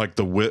 like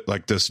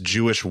like this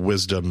Jewish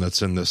wisdom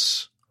that's in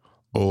this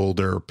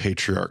older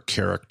patriarch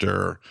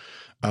character.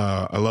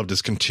 I loved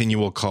his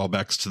continual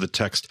callbacks to the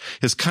text.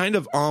 His kind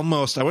of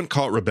almost, I wouldn't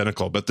call it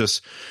rabbinical, but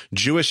this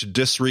Jewish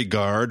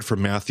disregard for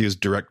Matthew's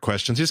direct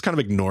questions. He just kind of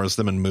ignores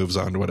them and moves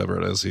on to whatever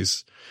it is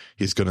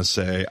he's going to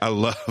say. I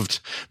loved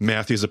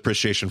Matthew's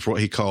appreciation for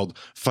what he called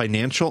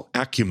financial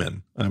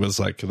acumen. I was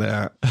like,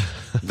 that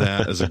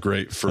is a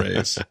great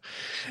phrase.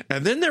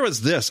 And then there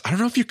was this. I don't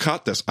know if you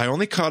caught this. I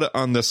only caught it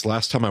on this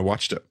last time I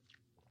watched it.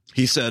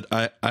 He said,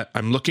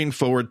 I'm looking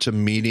forward to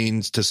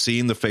meetings, to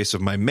seeing the face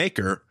of my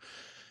maker.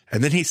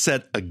 And then he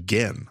said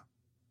again.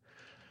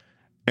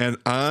 And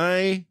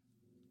I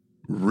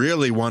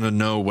really want to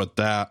know what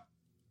that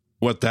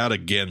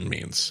again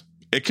means.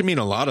 It can mean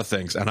a lot of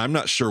things, and I'm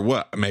not sure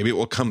what. Maybe it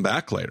will come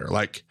back later.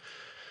 like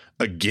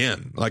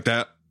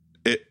that.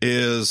 It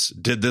is,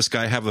 did this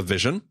guy have a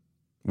vision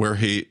where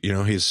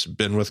he's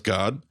been with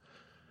God?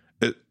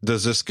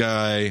 Is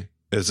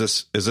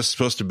this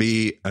supposed to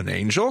be an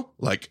angel?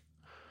 Like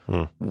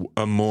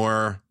a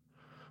more,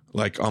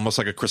 like almost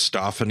like a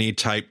Christophany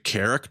type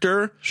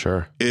character?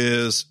 Sure.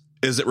 Is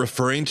it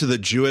referring to the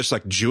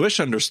Jewish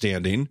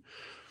understanding?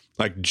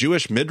 Like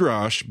Jewish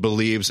midrash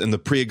believes in the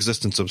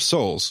pre-existence of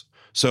souls.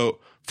 So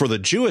for the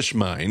Jewish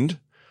mind,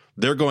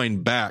 they're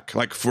going back,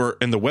 like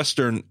in the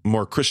Western,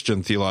 more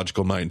Christian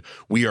theological mind,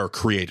 we are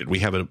created. We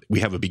have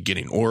a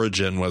beginning.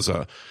 Origen was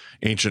a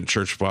ancient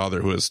church father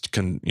who was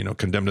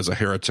condemned as a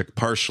heretic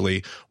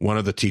partially. One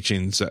of the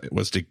teachings that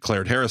was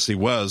declared heresy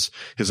was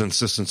his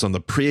insistence on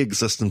the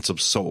pre-existence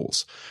of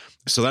souls.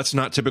 So that's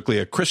not typically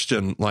a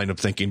Christian line of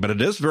thinking, but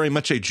it is very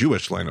much a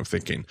Jewish line of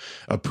thinking,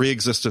 a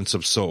pre-existence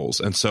of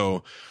souls. And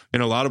so in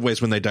a lot of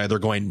ways, when they die, they're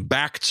going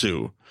back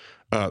to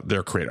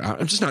their creator.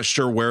 I'm just not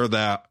sure where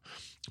that,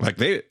 like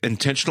they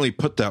intentionally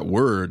put that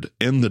word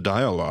in the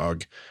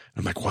dialogue.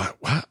 I'm like, what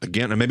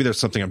again? And maybe there's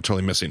something I'm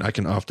totally missing. I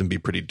can often be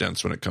pretty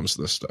dense when it comes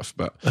to this stuff,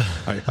 but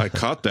I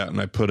caught that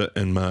and I put it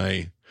in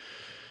my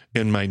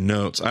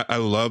notes. I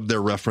love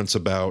their reference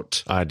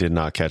about. I did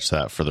not catch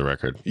that, for the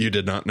record. You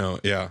did not know.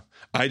 Yeah.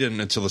 I didn't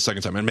until the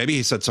second time. And maybe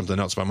he said something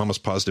else, but I'm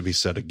almost positive he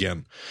said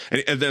again.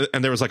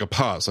 And there was like a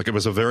pause. Like it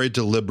was a very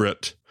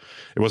deliberate,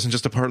 it wasn't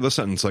just a part of the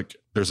sentence. Like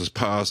there's this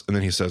pause and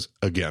then he says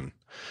again.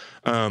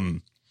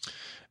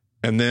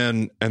 And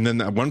then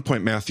at one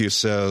point, Matthew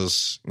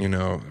says,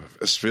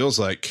 this feels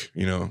like,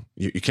 you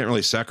can't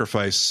really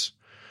sacrifice.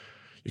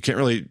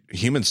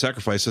 Human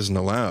sacrifice isn't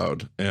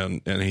allowed.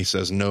 And he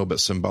says, no, but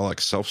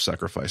symbolic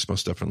self-sacrifice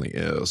most definitely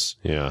is.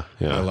 Yeah.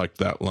 Yeah. I liked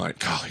that line.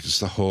 Golly,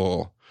 just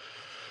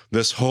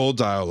this whole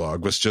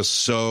dialogue was just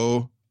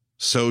so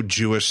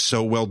Jewish,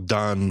 so well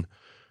done.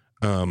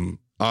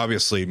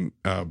 Obviously,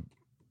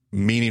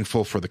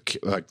 meaningful for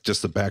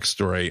just the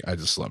backstory. I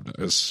just loved it.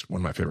 It's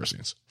one of my favorite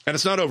scenes. And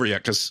it's not over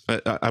yet, because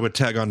I would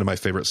tag on to my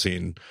favorite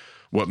scene,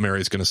 what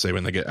Mary's going to say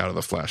when they get out of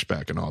the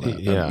flashback and all that.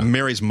 Yeah.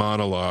 Mary's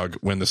monologue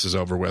when this is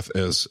over with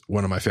is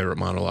one of my favorite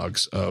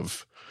monologues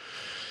of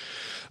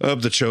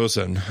The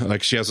Chosen.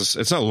 Like she has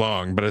it's not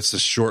long, but it's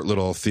this short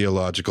little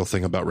theological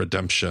thing about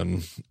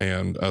redemption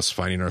and us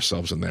finding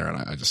ourselves in there.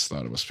 And I just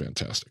thought it was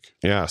fantastic.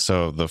 Yeah.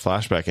 So the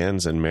flashback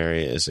ends and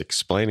Mary is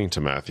explaining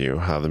to Matthew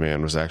how the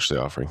man was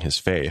actually offering his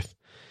faith.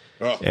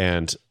 Oh,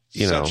 and,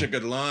 such a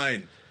good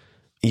line.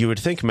 You would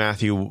think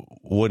Matthew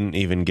wouldn't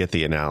even get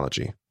the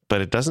analogy, but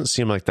it doesn't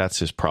seem like that's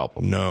his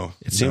problem. No.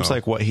 It seems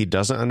like what he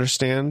doesn't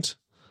understand,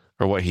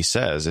 or what he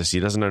says, is he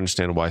doesn't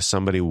understand why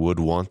somebody would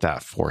want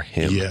that for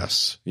him.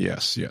 Yes.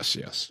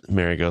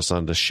 Mary goes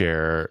on to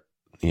share,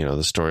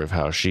 the story of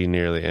how she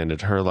nearly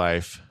ended her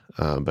life,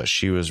 but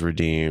she was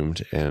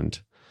redeemed, and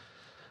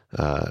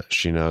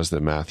she knows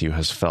that Matthew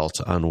has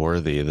felt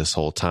unworthy this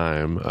whole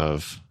time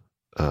of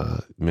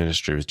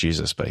ministry with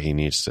Jesus, but he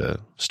needs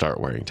to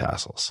start wearing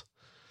tassels.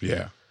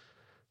 Yeah.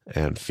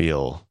 And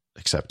feel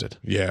accepted.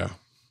 Yeah.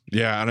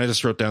 Yeah. And I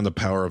just wrote down the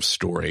power of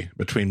story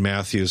between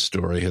Matthew's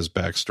story, his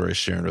backstory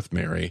sharing with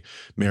Mary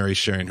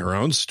sharing her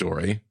own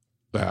story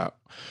that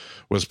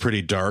was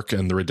pretty dark,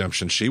 and the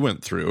redemption she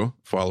went through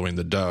following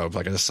the dove.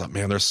 Like I just thought,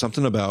 man, there's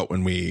something about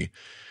when we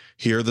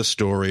hear the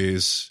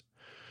stories,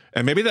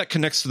 and maybe that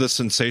connects to the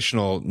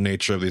sensational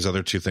nature of these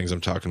other two things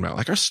I'm talking about.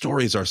 Like our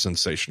stories are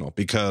sensational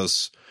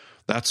because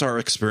that's our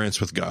experience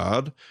with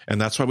God.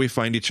 And that's why we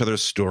find each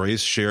other's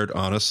stories shared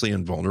honestly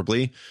and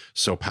vulnerably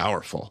so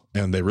powerful.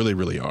 And they really,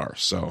 really are.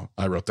 So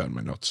I wrote that in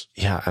my notes.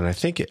 Yeah. And I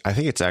think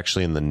it's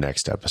actually in the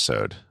next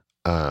episode.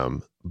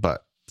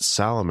 But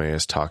Salome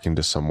is talking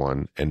to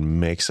someone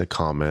and makes a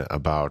comment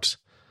about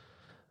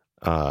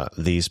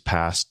these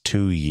past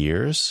 2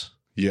 years.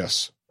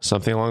 Yes.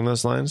 Something along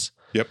those lines.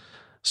 Yep.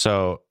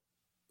 So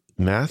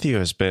Matthew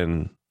has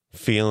been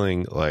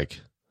feeling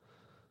like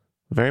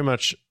very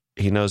much,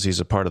 he knows he's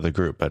a part of the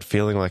group, but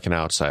feeling like an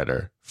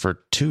outsider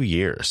for 2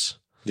 years.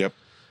 Yep.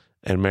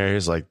 And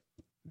Mary's like,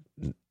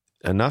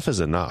 enough is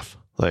enough.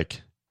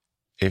 Like,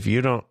 if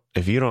you don't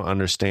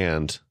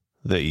understand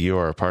that you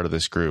are a part of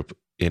this group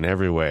in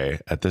every way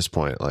at this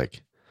point,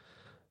 like,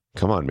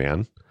 come on,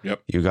 man.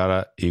 Yep. You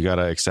gotta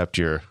accept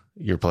your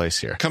your place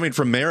here. Coming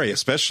from Mary,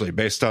 especially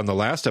based on the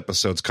last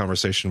episode's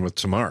conversation with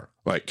Tamar,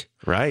 like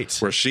Right.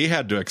 where she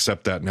had to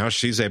accept that. Now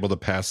she's able to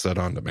pass that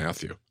on to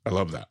Matthew. I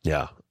love that.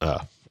 Yeah.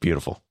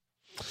 Beautiful.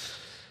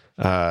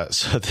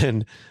 So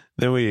then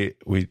we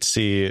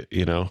see,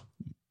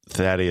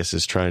 Thaddeus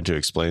is trying to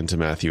explain to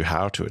Matthew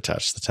how to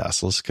attach the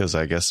tassels, because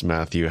I guess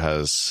Matthew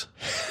has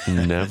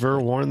never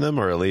worn them,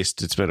 or at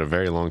least it's been a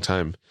very long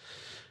time.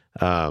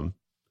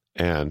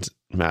 And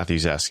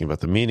Matthew's asking about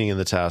the meaning of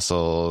the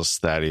tassels.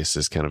 Thaddeus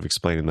is kind of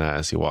explaining that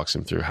as he walks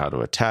him through how to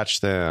attach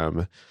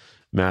them.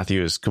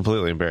 Matthew is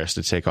completely embarrassed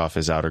to take off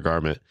his outer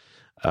garment.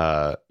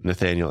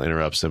 Nathaniel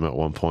interrupts him at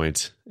one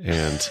point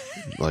and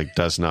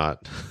does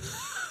not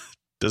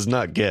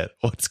get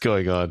what's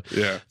going on.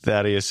 Yeah.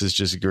 Thaddeus is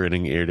just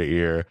grinning ear to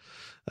ear,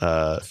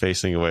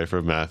 facing away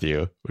from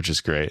Matthew, which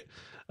is great.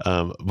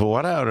 But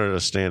what I don't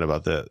understand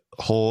about the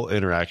whole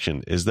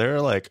interaction is there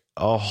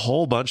a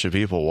whole bunch of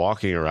people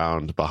walking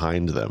around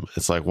behind them.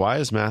 It's like, why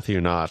is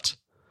Matthew not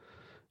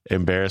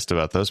embarrassed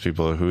about those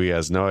people who he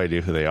has no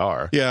idea who they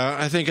are? Yeah,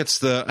 I think it's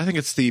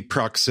the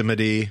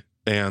proximity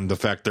and the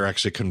fact they're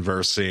actually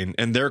conversing.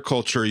 In their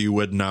culture, you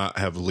would not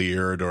have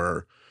leered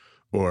or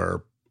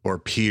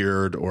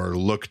peered or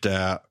looked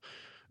at.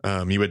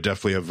 You would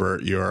definitely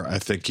avert I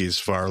think he's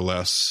far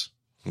less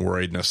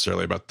worried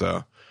necessarily about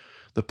the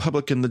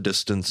public in the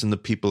distance and the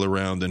people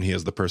around, and he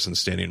has the person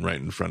standing right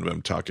in front of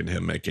him, talking to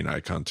him, making eye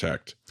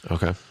contact.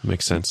 Okay.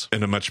 Makes sense.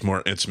 In a much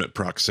more intimate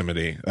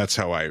proximity. That's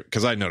how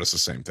because I noticed the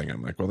same thing.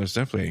 I'm like, well, it's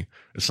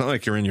not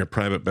like you're in your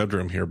private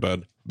bedroom here,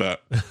 bud.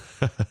 But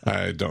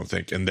I don't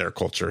think in their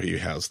culture he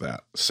has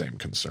that same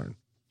concern.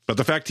 But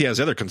the fact he has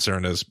other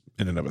concern is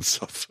in and of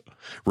itself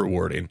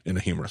rewarding in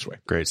a humorous way.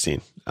 Great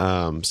scene.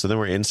 So then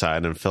we're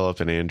inside, and Philip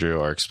and Andrew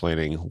are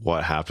explaining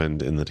what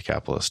happened in the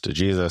Decapolis to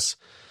Jesus.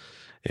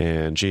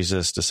 And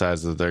Jesus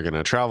decides that they're going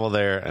to travel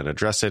there and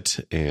address it.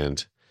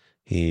 And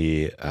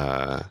he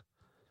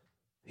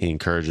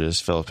encourages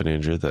Philip and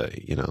Andrew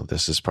that,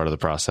 this is part of the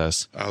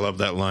process. I love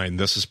that line.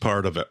 This is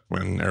part of it,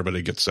 when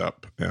everybody gets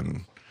up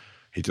and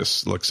he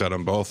just looks at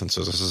them both and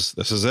says,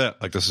 this is it.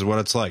 This is what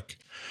it's like.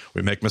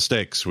 We make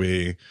mistakes.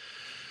 And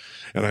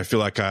I feel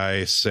like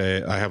I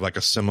have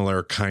a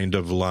similar kind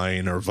of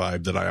line or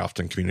vibe that I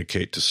often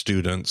communicate to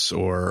students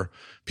or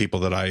people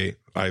that I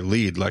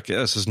lead.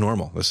 This is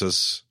normal.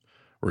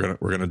 We're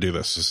gonna do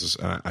this.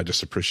 I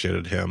just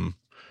appreciated him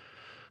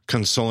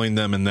consoling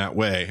them in that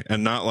way,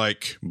 and not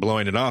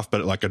blowing it off,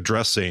 but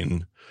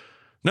addressing,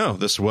 no,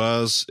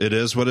 it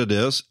is what it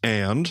is,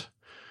 and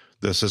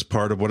this is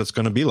part of what it's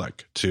going to be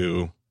like.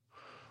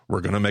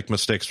 We're going to make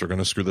mistakes. We're going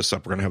to screw this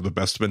up. We're going to have the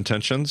best of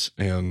intentions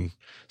and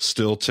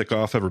still tick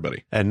off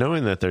everybody. And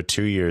knowing that they're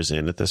 2 years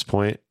in at this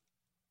point,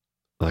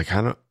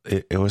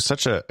 it was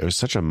such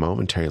a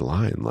momentary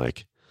line.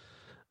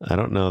 I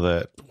don't know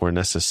that we're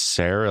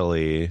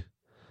necessarily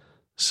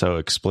so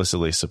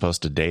explicitly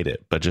supposed to date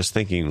it, but just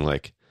thinking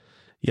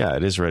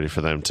it is ready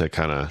for them to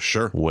kind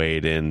of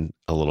wade in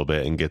a little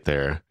bit and get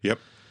their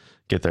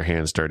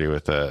hands dirty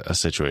with a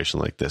situation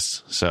like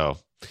this. So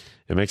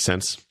it makes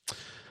sense.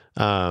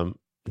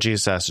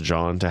 Jesus asked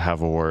John to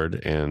have a word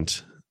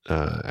and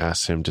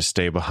asks him to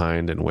stay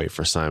behind and wait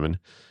for Simon.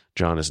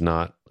 John is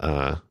not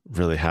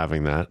really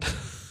having that.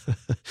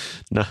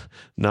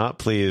 not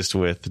pleased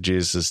with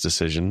Jesus'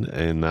 decision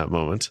in that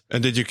moment.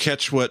 And did you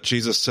catch what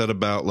Jesus said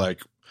about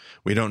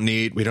we don't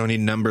need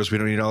numbers. We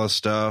don't need all this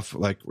stuff.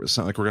 It's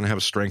not like we're going to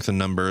have strength in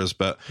numbers,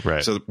 but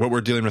right. So what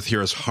we're dealing with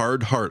here is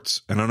hard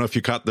hearts. And I don't know if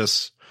you caught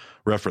this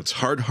reference,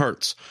 hard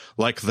hearts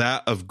like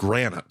that of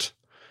granite.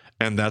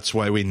 And that's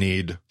why we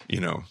need,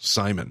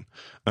 Simon,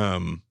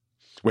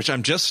 which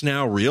I'm just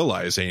now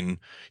realizing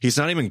he's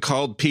not even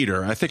called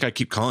Peter. I think I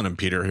keep calling him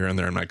Peter here and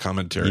there in my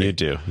commentary. You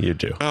do.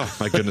 Oh,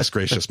 my goodness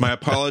gracious. My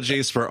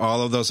apologies for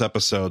all of those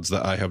episodes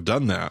that I have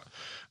done that,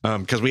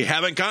 because we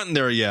haven't gotten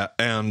there yet.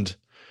 And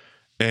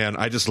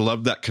I just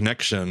love that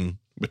connection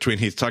between,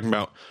 he's talking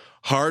about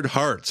hard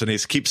hearts, and he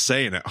keeps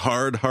saying it,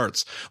 hard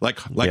hearts, like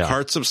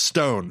hearts of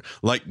stone,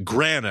 like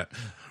granite.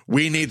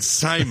 We need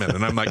Simon.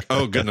 And I'm like,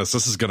 oh goodness,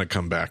 this is going to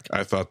come back.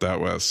 I thought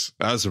that was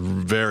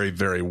very,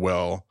 very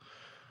well.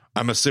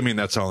 I'm assuming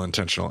that's all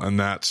intentional, and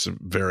that's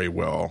very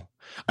well.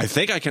 I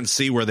think I can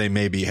see where they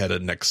may be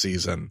headed next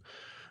season,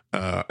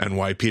 and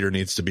why Peter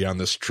needs to be on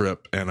this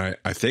trip. And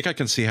I think I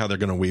can see how they're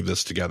going to weave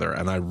this together.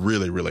 And I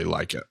really, really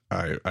like it.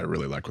 I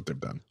really like what they've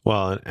done.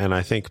 Well, and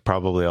I think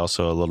probably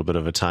also a little bit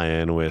of a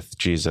tie-in with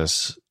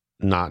Jesus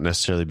not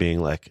necessarily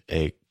being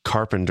a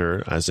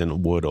carpenter, as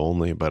in wood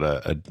only, but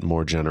a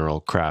more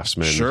general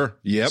craftsman,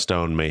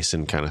 stone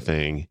mason kind of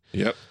thing.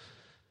 Yep.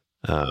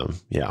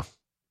 Yeah.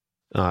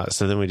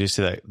 So then we do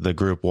see that the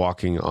group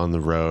walking on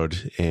the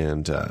road,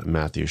 and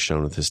Matthew's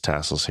shown with his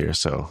tassels here.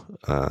 So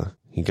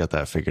he got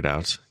that figured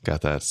out,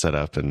 got that set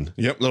up, and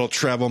little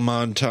travel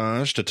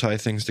montage to tie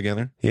things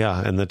together.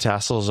 Yeah, and the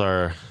tassels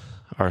are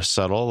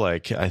subtle. I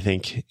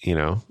think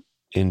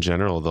in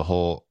general the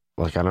whole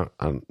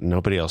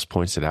nobody else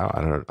points it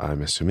out.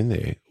 I'm assuming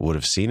they would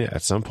have seen it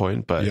at some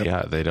point, but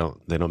they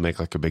don't make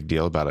a big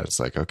deal about it.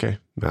 It's okay,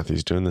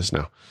 Matthew's doing this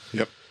now.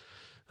 Yep.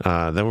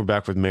 Then we're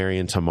back with Mary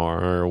and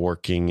Tamar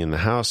working in the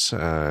house,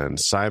 and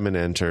Simon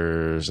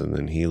enters, and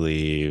then he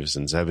leaves,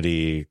 and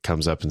Zebedee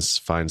comes up and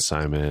finds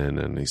Simon,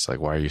 and he's like,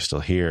 why are you still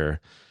here?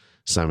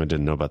 Simon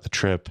didn't know about the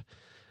trip.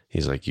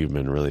 He's like, you've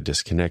been really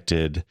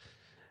disconnected,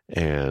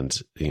 and,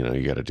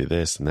 you got to do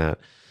this and that.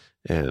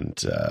 And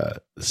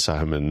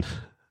Simon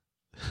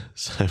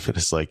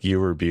is like, you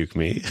rebuke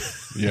me.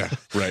 Yeah,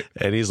 right.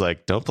 And he's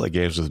like, don't play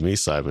games with me,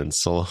 Simon.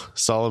 So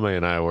Salome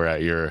and I were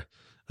at your...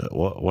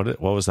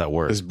 What was that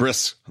word? Is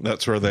bris.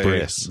 That's where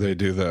they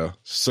do the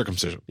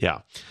circumcision.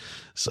 Yeah.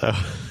 So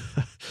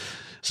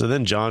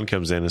then John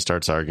comes in and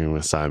starts arguing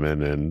with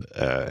Simon, and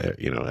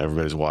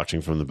everybody's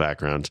watching from the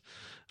background.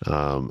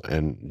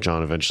 And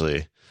John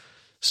eventually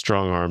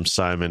strong arms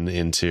Simon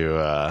into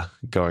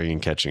going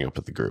and catching up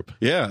with the group.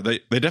 Yeah, they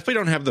definitely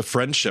don't have the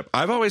friendship.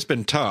 I've always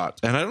been taught,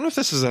 and I don't know if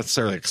this is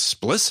necessarily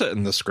explicit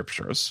in the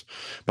scriptures,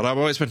 but I've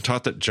always been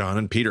taught that John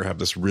and Peter have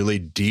this really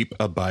deep,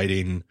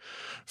 abiding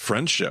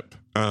friendship.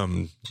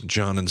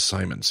 John and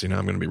Simon. See, now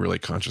I'm going to be really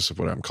conscious of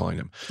what I'm calling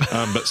him.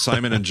 But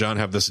Simon and John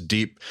have this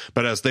deep,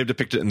 but as they've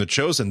depicted in The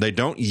Chosen, they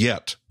don't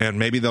yet. And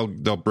maybe they'll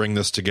bring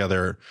this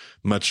together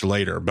much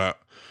later. But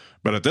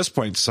at this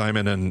point,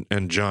 Simon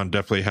and John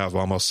definitely have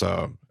almost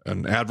an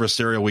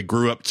adversarial. We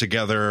grew up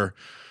together,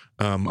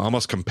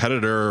 almost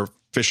competitor,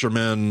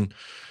 fishermen,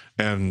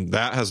 and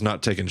that has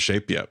not taken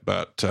shape yet.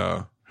 But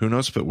who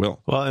knows if it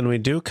will? Well, and we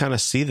do kind of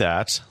see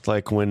that,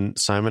 like when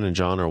Simon and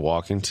John are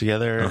walking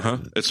together.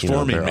 It's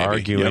forming. They're maybe.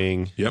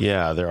 arguing. Yep.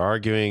 Yeah, they're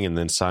arguing, and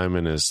then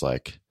Simon is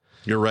like,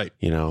 "You're right."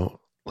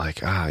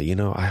 Like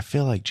I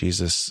feel like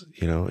Jesus.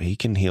 He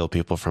can heal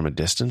people from a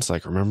distance.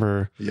 Like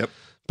remember,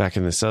 back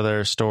in this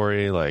other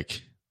story,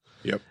 like,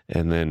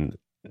 and then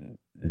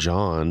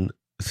John,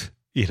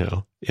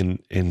 in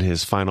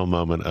his final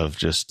moment of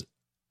just.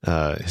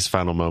 His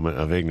final moment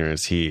of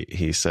ignorance,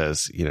 he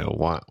says,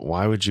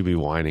 why would you be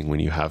whining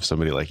when you have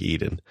somebody like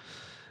Eden?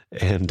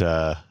 And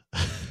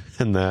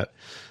and that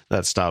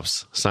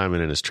stops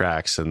Simon in his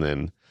tracks. And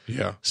then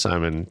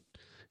Simon,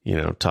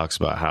 talks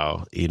about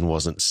how Eden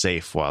wasn't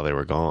safe while they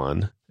were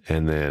gone.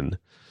 And then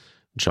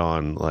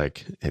John,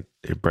 like it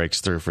breaks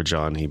through for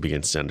John. He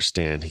begins to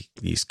understand.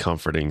 He's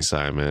comforting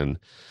Simon.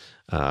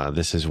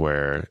 This is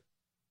where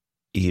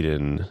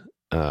Eden.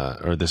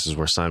 This is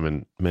where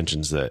Simon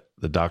mentions that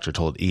the doctor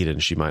told Eden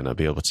she might not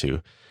be able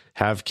to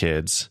have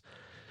kids.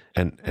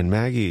 And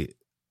Maggie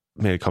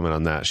made a comment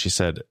on that. She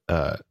said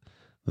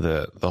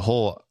the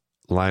whole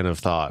line of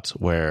thought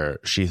where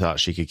she thought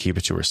she could keep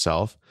it to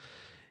herself,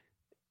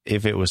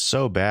 if it was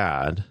so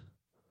bad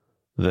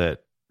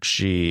that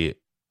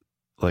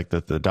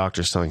that the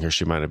doctor's telling her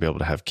she might not be able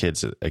to have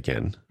kids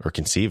again or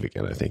conceive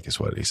again, I think is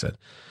what he said.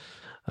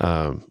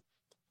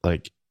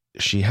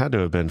 She had to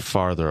have been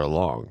farther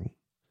along.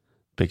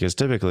 Because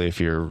typically if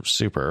you're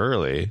super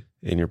early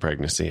in your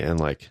pregnancy and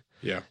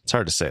it's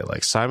hard to say,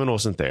 like Simon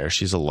wasn't there,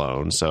 she's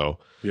alone. So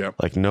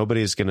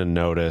nobody's going to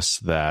notice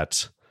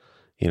that,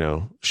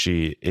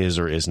 she is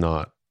or is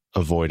not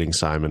avoiding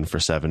Simon for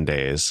 7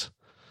 days.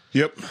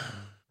 Yep.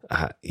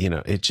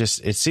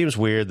 It seems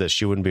weird that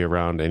she wouldn't be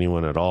around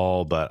anyone at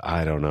all, but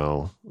I don't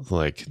know,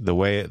 like the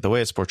way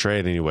it's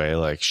portrayed anyway,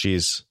 like she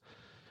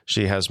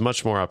has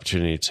much more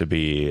opportunity to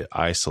be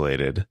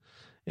isolated.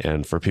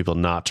 And for people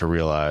not to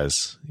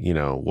realize,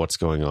 what's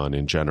going on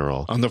in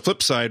general. On the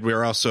flip side, we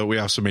also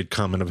made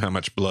comment of how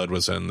much blood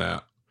was in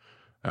that,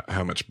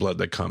 how much blood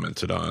they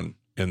commented on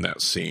in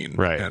that scene.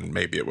 Right. And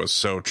maybe it was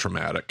so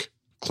traumatic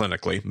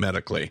clinically,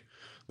 medically,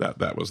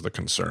 that was the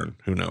concern.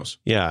 Who knows?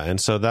 Yeah.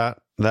 And so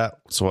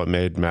that's what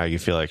made Maggie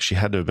feel like she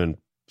had to have been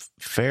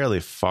fairly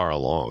far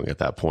along at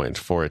that point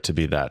for it to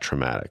be that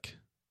traumatic.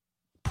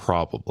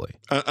 Probably.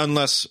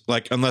 Unless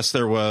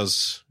there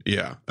was,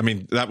 I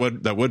mean, that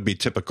would be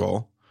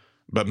typical.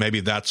 But maybe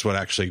that's what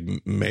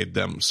actually made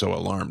them so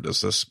alarmed. Is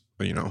this,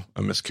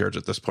 a miscarriage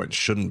at this point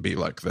shouldn't be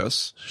like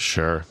this.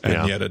 Sure.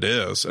 And yet it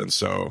is. And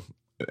so,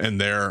 and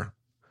they're,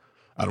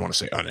 I don't want to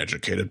say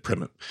uneducated,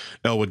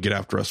 Elle would get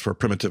after us for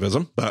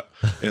primitivism, but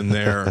in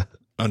their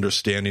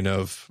understanding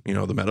of,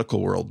 the medical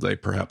world, they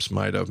perhaps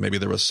might have, maybe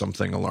there was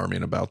something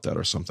alarming about that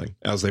or something.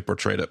 As they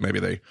portrayed it, maybe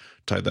they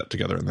tied that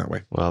together in that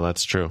way. Well,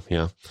 that's true.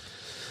 Yeah.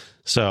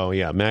 So,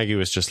 Maggie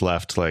was just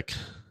left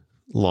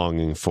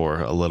longing for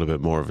a little bit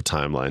more of a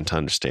timeline to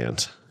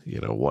understand,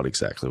 what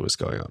exactly was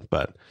going on.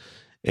 But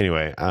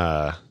anyway,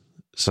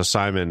 so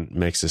Simon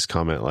makes this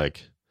comment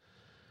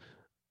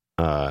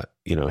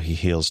he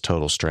heals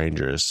total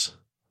strangers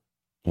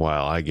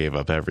while I gave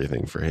up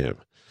everything for him.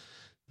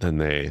 Then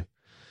they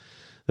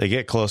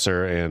get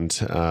closer, and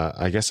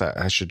I guess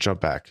I should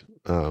jump back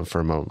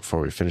for a moment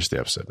before we finish the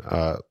episode.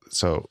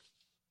 So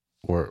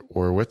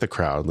we're with the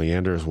crowd.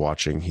 Leander is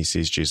watching. He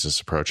sees Jesus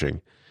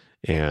approaching.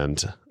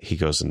 And he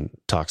goes and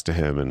talks to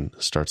him and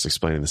starts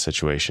explaining the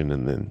situation.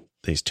 And then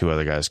these two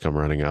other guys come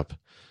running up.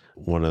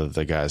 One of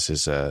the guys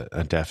is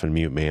a deaf and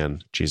mute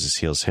man. Jesus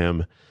heals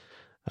him.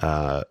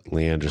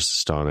 Leander's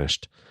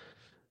astonished.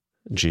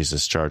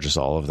 Jesus charges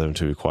all of them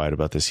to be quiet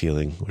about this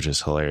healing, which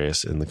is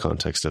hilarious in the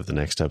context of the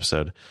next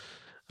episode.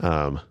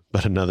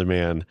 But another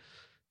man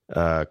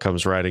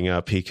comes riding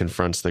up. He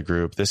confronts the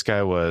group. This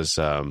guy was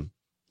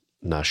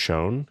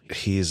Nashon.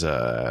 He's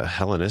a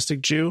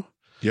Hellenistic Jew.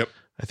 Yep.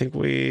 I think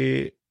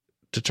we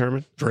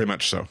determined. Very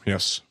much so,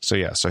 yes.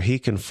 So he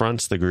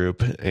confronts the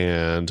group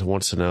and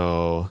wants to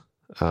know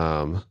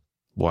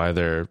why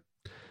they're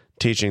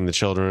teaching the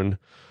children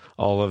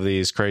all of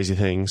these crazy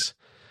things.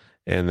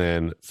 And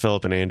then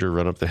Philip and Andrew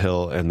run up the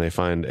hill and they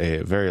find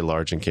a very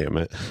large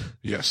encampment.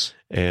 Yes.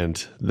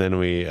 And then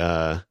we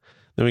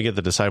get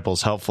the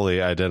disciples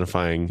helpfully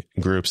identifying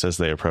groups as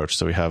they approach.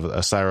 So we have a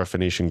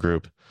Syrophoenician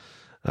group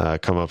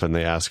come up and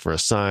they ask for a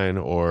sign,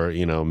 or,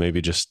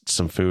 maybe just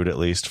some food at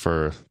least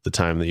for the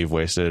time that you've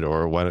wasted,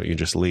 or why don't you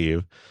just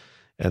leave?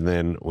 And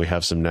then we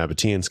have some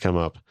Nabateans come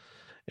up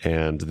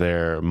and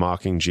they're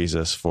mocking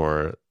Jesus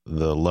for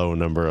the low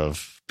number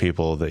of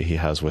people that he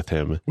has with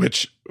him.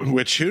 Which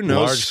who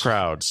knows? Large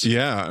crowds.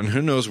 Yeah, and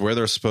who knows where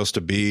they're supposed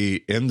to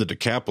be in the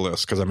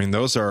Decapolis, because,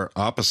 those are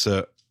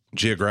opposite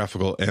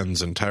geographical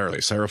ends entirely.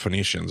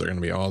 Syrophoenicians are going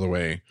to be all the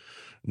way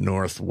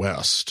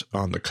northwest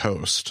on the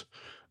coast.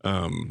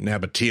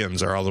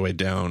 Nabateans are all the way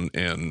down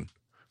in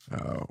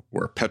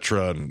where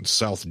Petra and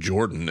South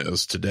Jordan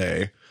is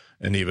today,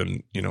 and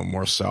even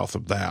more south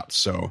of that.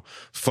 So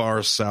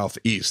far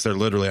southeast, they're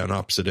literally on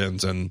opposite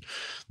ends, and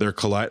they're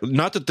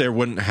not that they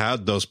wouldn't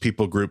have those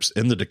people groups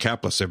in the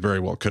Decapolis. They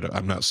very well could have.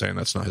 I'm not saying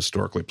that's not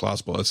historically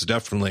plausible. It's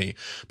definitely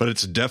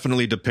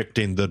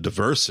depicting the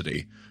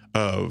diversity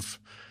of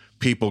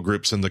people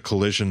groups and the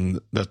collision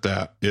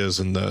that is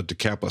in the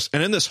Decapolis.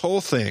 And in this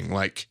whole thing,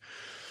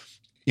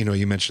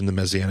 you mentioned the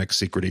Messianic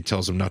secret. He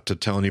tells them not to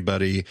tell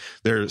anybody.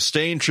 They're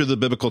staying true to the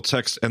biblical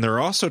text, and they're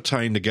also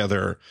tying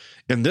together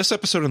in this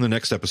episode and the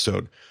next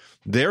episode.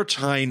 They're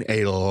tying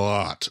a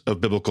lot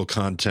of biblical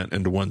content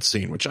into one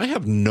scene, which I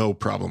have no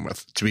problem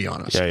with, to be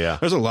honest. Yeah.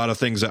 There's a lot of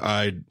things that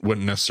I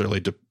wouldn't necessarily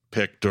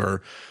depict,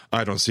 or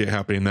I don't see it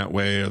happening that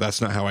way, or that's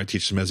not how I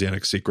teach the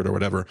Messianic secret or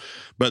whatever.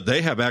 But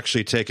they have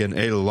actually taken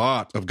a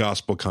lot of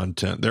gospel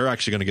content. They're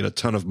actually going to get a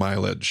ton of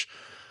mileage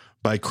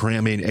by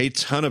cramming a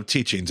ton of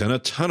teachings and a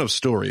ton of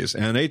stories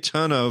and a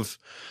ton of,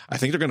 I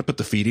think they're going to put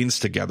the feedings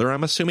together,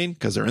 I'm assuming,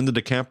 because they're in the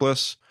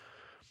Decapolis.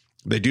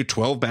 They do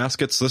 12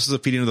 baskets. This is a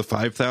feeding of the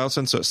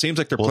 5,000. So it seems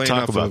like We'll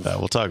talk about that.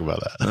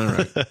 All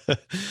right.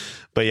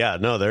 But yeah,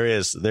 no, there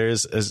is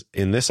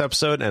in this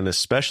episode, and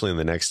especially in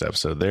the next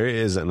episode, there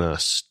is an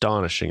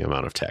astonishing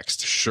amount of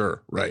text.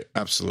 Sure. Right.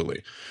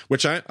 Absolutely.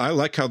 Which I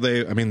like how I've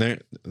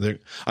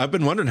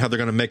been wondering how they're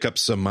going to make up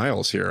some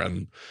miles here.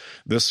 And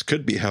this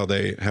could be how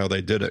they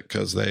did it.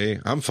 Cause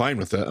I'm fine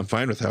with it. I'm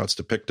fine with how it's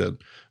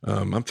depicted.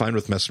 I'm fine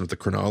with messing with the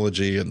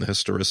chronology and the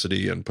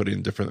historicity and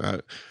putting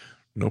different,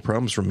 no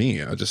problems for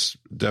me. I just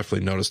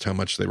definitely noticed how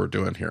much they were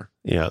doing here.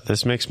 Yeah,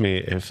 this makes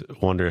me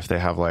wonder if they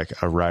have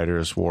a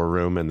writer's war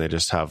room and they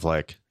just have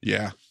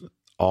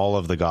all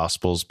of the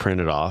Gospels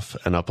printed off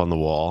and up on the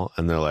wall,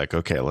 and they're like,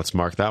 okay, let's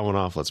mark that one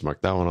off. Let's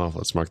mark that one off.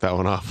 Let's mark that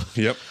one off.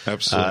 Yep,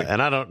 absolutely.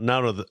 And I don't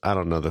know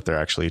that they're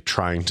actually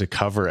trying to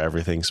cover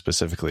everything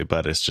specifically,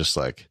 but it's just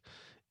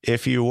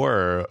if you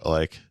were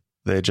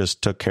they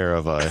just took care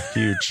of a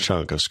huge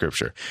chunk of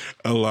scripture.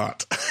 A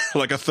lot,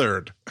 like a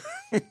third.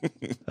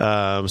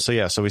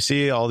 So we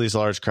see all these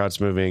large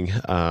crowds moving.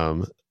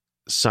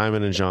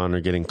 Simon and John are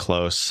getting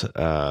close.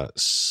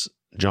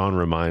 John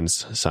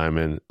reminds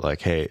Simon,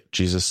 hey,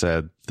 Jesus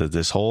said that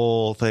this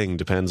whole thing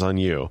depends on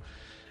you.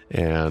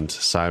 And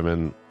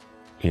Simon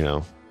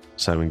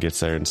gets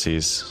there and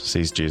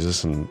sees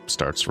Jesus and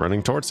starts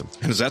running towards him.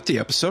 And is that the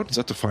episode? Is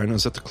that the final?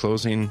 Is that the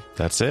closing?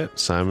 That's it.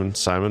 Simon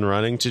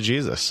running to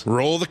Jesus.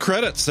 Roll the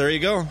credits. There you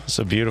go. It's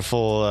a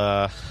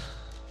beautiful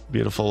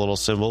little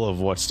symbol of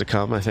what's to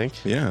come, I think.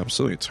 Yeah,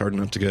 absolutely. It's hard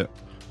not to get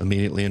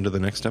immediately into the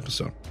next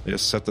episode. They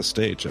just set the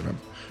stage, and I'm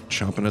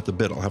chomping at the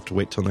bit. I'll have to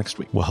wait till next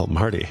week. Well,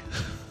 Marty,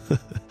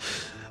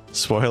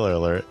 spoiler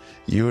alert,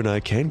 you and I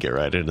can get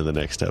right into the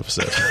next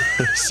episode.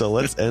 So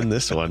let's end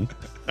this one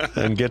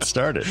and get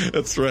started.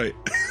 That's right.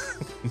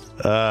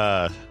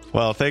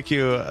 Well, thank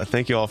you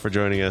all for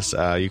joining us.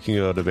 You can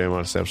go to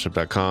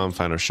BamWantDiscipleship.com,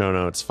 find our show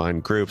notes,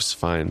 find groups,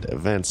 find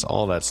events,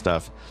 all that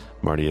stuff.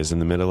 Marty is in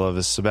the middle of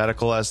his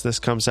sabbatical as this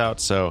comes out,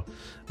 so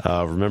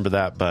remember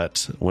that.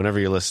 But whenever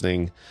you're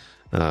listening,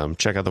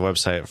 check out the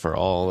website for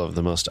all of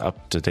the most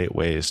up-to-date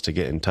ways to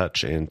get in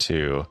touch and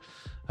to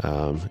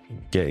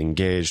get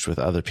engaged with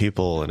other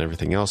people and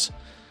everything else.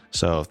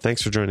 So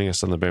thanks for joining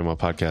us on the Bamwa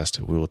Podcast.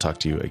 We will talk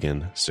to you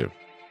again soon.